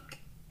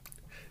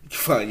 You can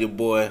find your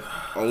boy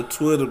on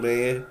Twitter,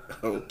 man.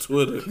 On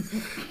Twitter.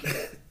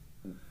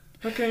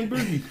 I can't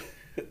breathe.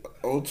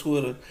 On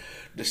Twitter,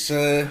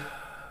 Deshaun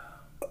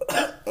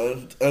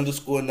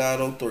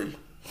 _903.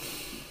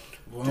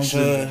 Well,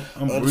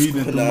 I'm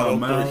breathing through my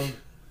mouth.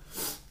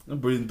 I'm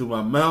breathing through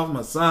my mouth.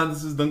 My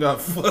sinuses done got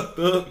fucked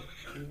up.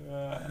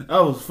 I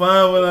was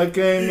fine when I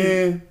came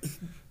in.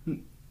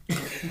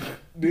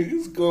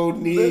 Niggas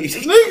gon' need.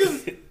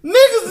 Niggas.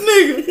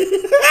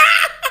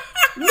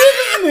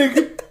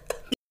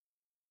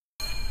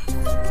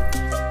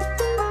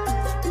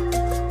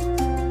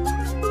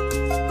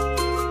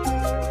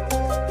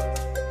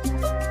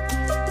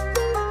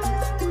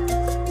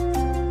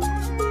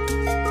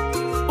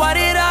 Why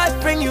did I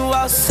bring you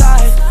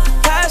outside?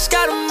 Cash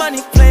got the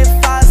money,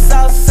 playing fives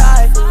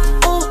outside.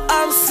 Ooh,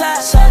 I'm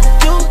sad,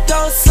 you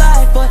don't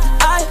slide. But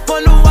I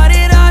wonder why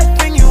did I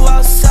bring you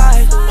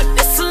outside? But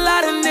there's a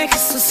lot of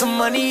niggas with some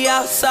money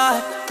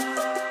outside.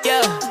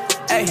 Yeah,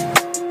 hey.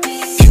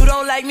 You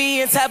don't like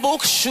me in taboo,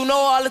 cause you know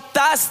all the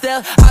thoughts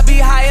still. I be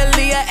high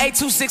Aaliyah,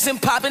 826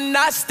 and poppin'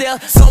 not still.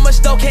 So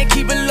much though, can't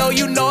keep it low,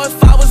 you know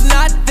if I was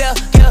not there.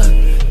 Yeah,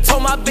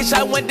 told my bitch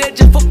I went there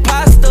just for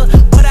pasta.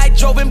 But I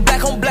drove in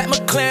black on black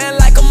McLaren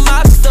like a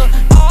mobster.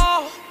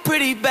 Oh,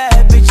 pretty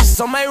bad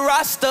bitches on my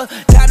roster.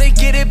 Down to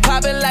get it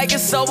poppin' like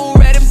it's sober,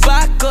 red and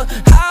vodka.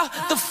 How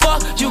the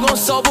fuck you gon'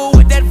 sober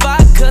with that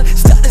vodka?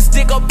 Stuck this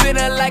dick up in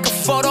her like a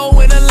photo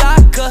in a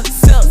locker.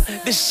 Silk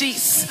the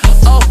sheets,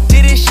 oh,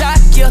 did it shock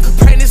ya?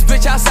 Bring this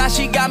bitch outside,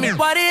 she got me.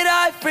 Why did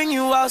I bring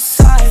you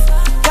outside?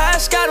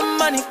 Cash got the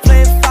money,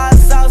 playing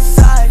fives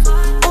outside.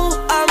 Ooh,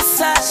 I'm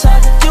sad,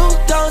 you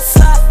don't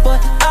slide.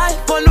 But I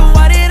wonder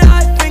why did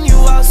I bring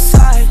you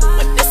outside?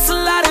 But there's a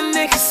lot of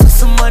niggas with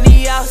some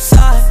money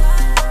outside.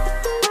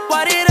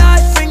 Why did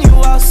I bring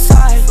you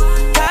outside?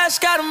 Cash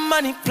got the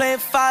money, playing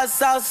fives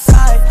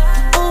outside.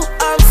 Ooh,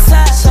 I'm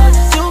sad,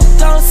 you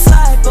don't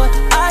slide. But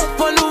I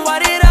wonder why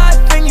did I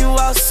bring you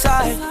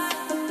outside?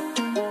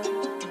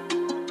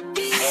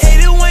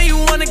 Hate it when you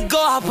wanna go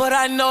out, but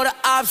I know the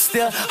ops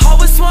still.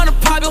 Always wanna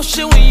pop your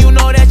shit when you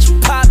know that you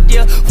pop,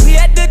 yeah. We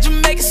at the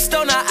Jamaican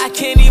store, now I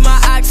can't eat my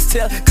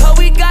oxtail. Cause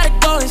we gotta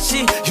go and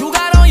shit, you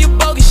got on your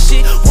bogus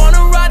shit.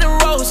 Wanna ride the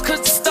roads,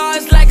 cause the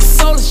stars like a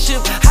solar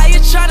ship. How you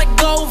tryna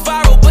go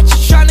viral, but you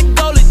tryna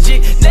go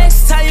legit?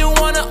 Next time you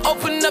wanna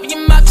open up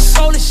your mouth to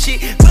solar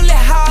shit. Look at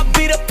how I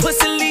beat up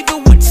pussy, leave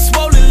it with the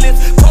swollen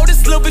lips. Bro,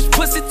 this little bitch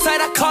pussy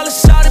tight, I call her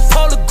shot at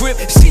polar grip.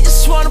 She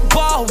just wanna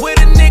ball with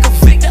a nigga,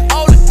 Victor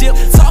Oladipo.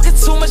 Talking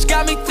too much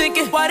got me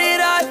thinking, why did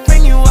I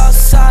bring you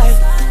outside?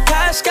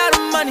 Cash got the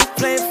money,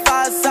 playing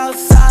fives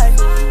outside.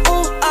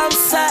 Ooh, I'm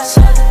sad,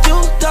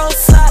 you don't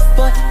slide.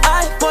 But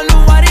I wonder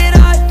why did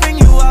I bring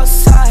you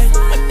outside?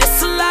 But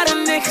there's a lot of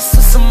niggas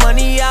with some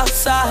money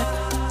outside.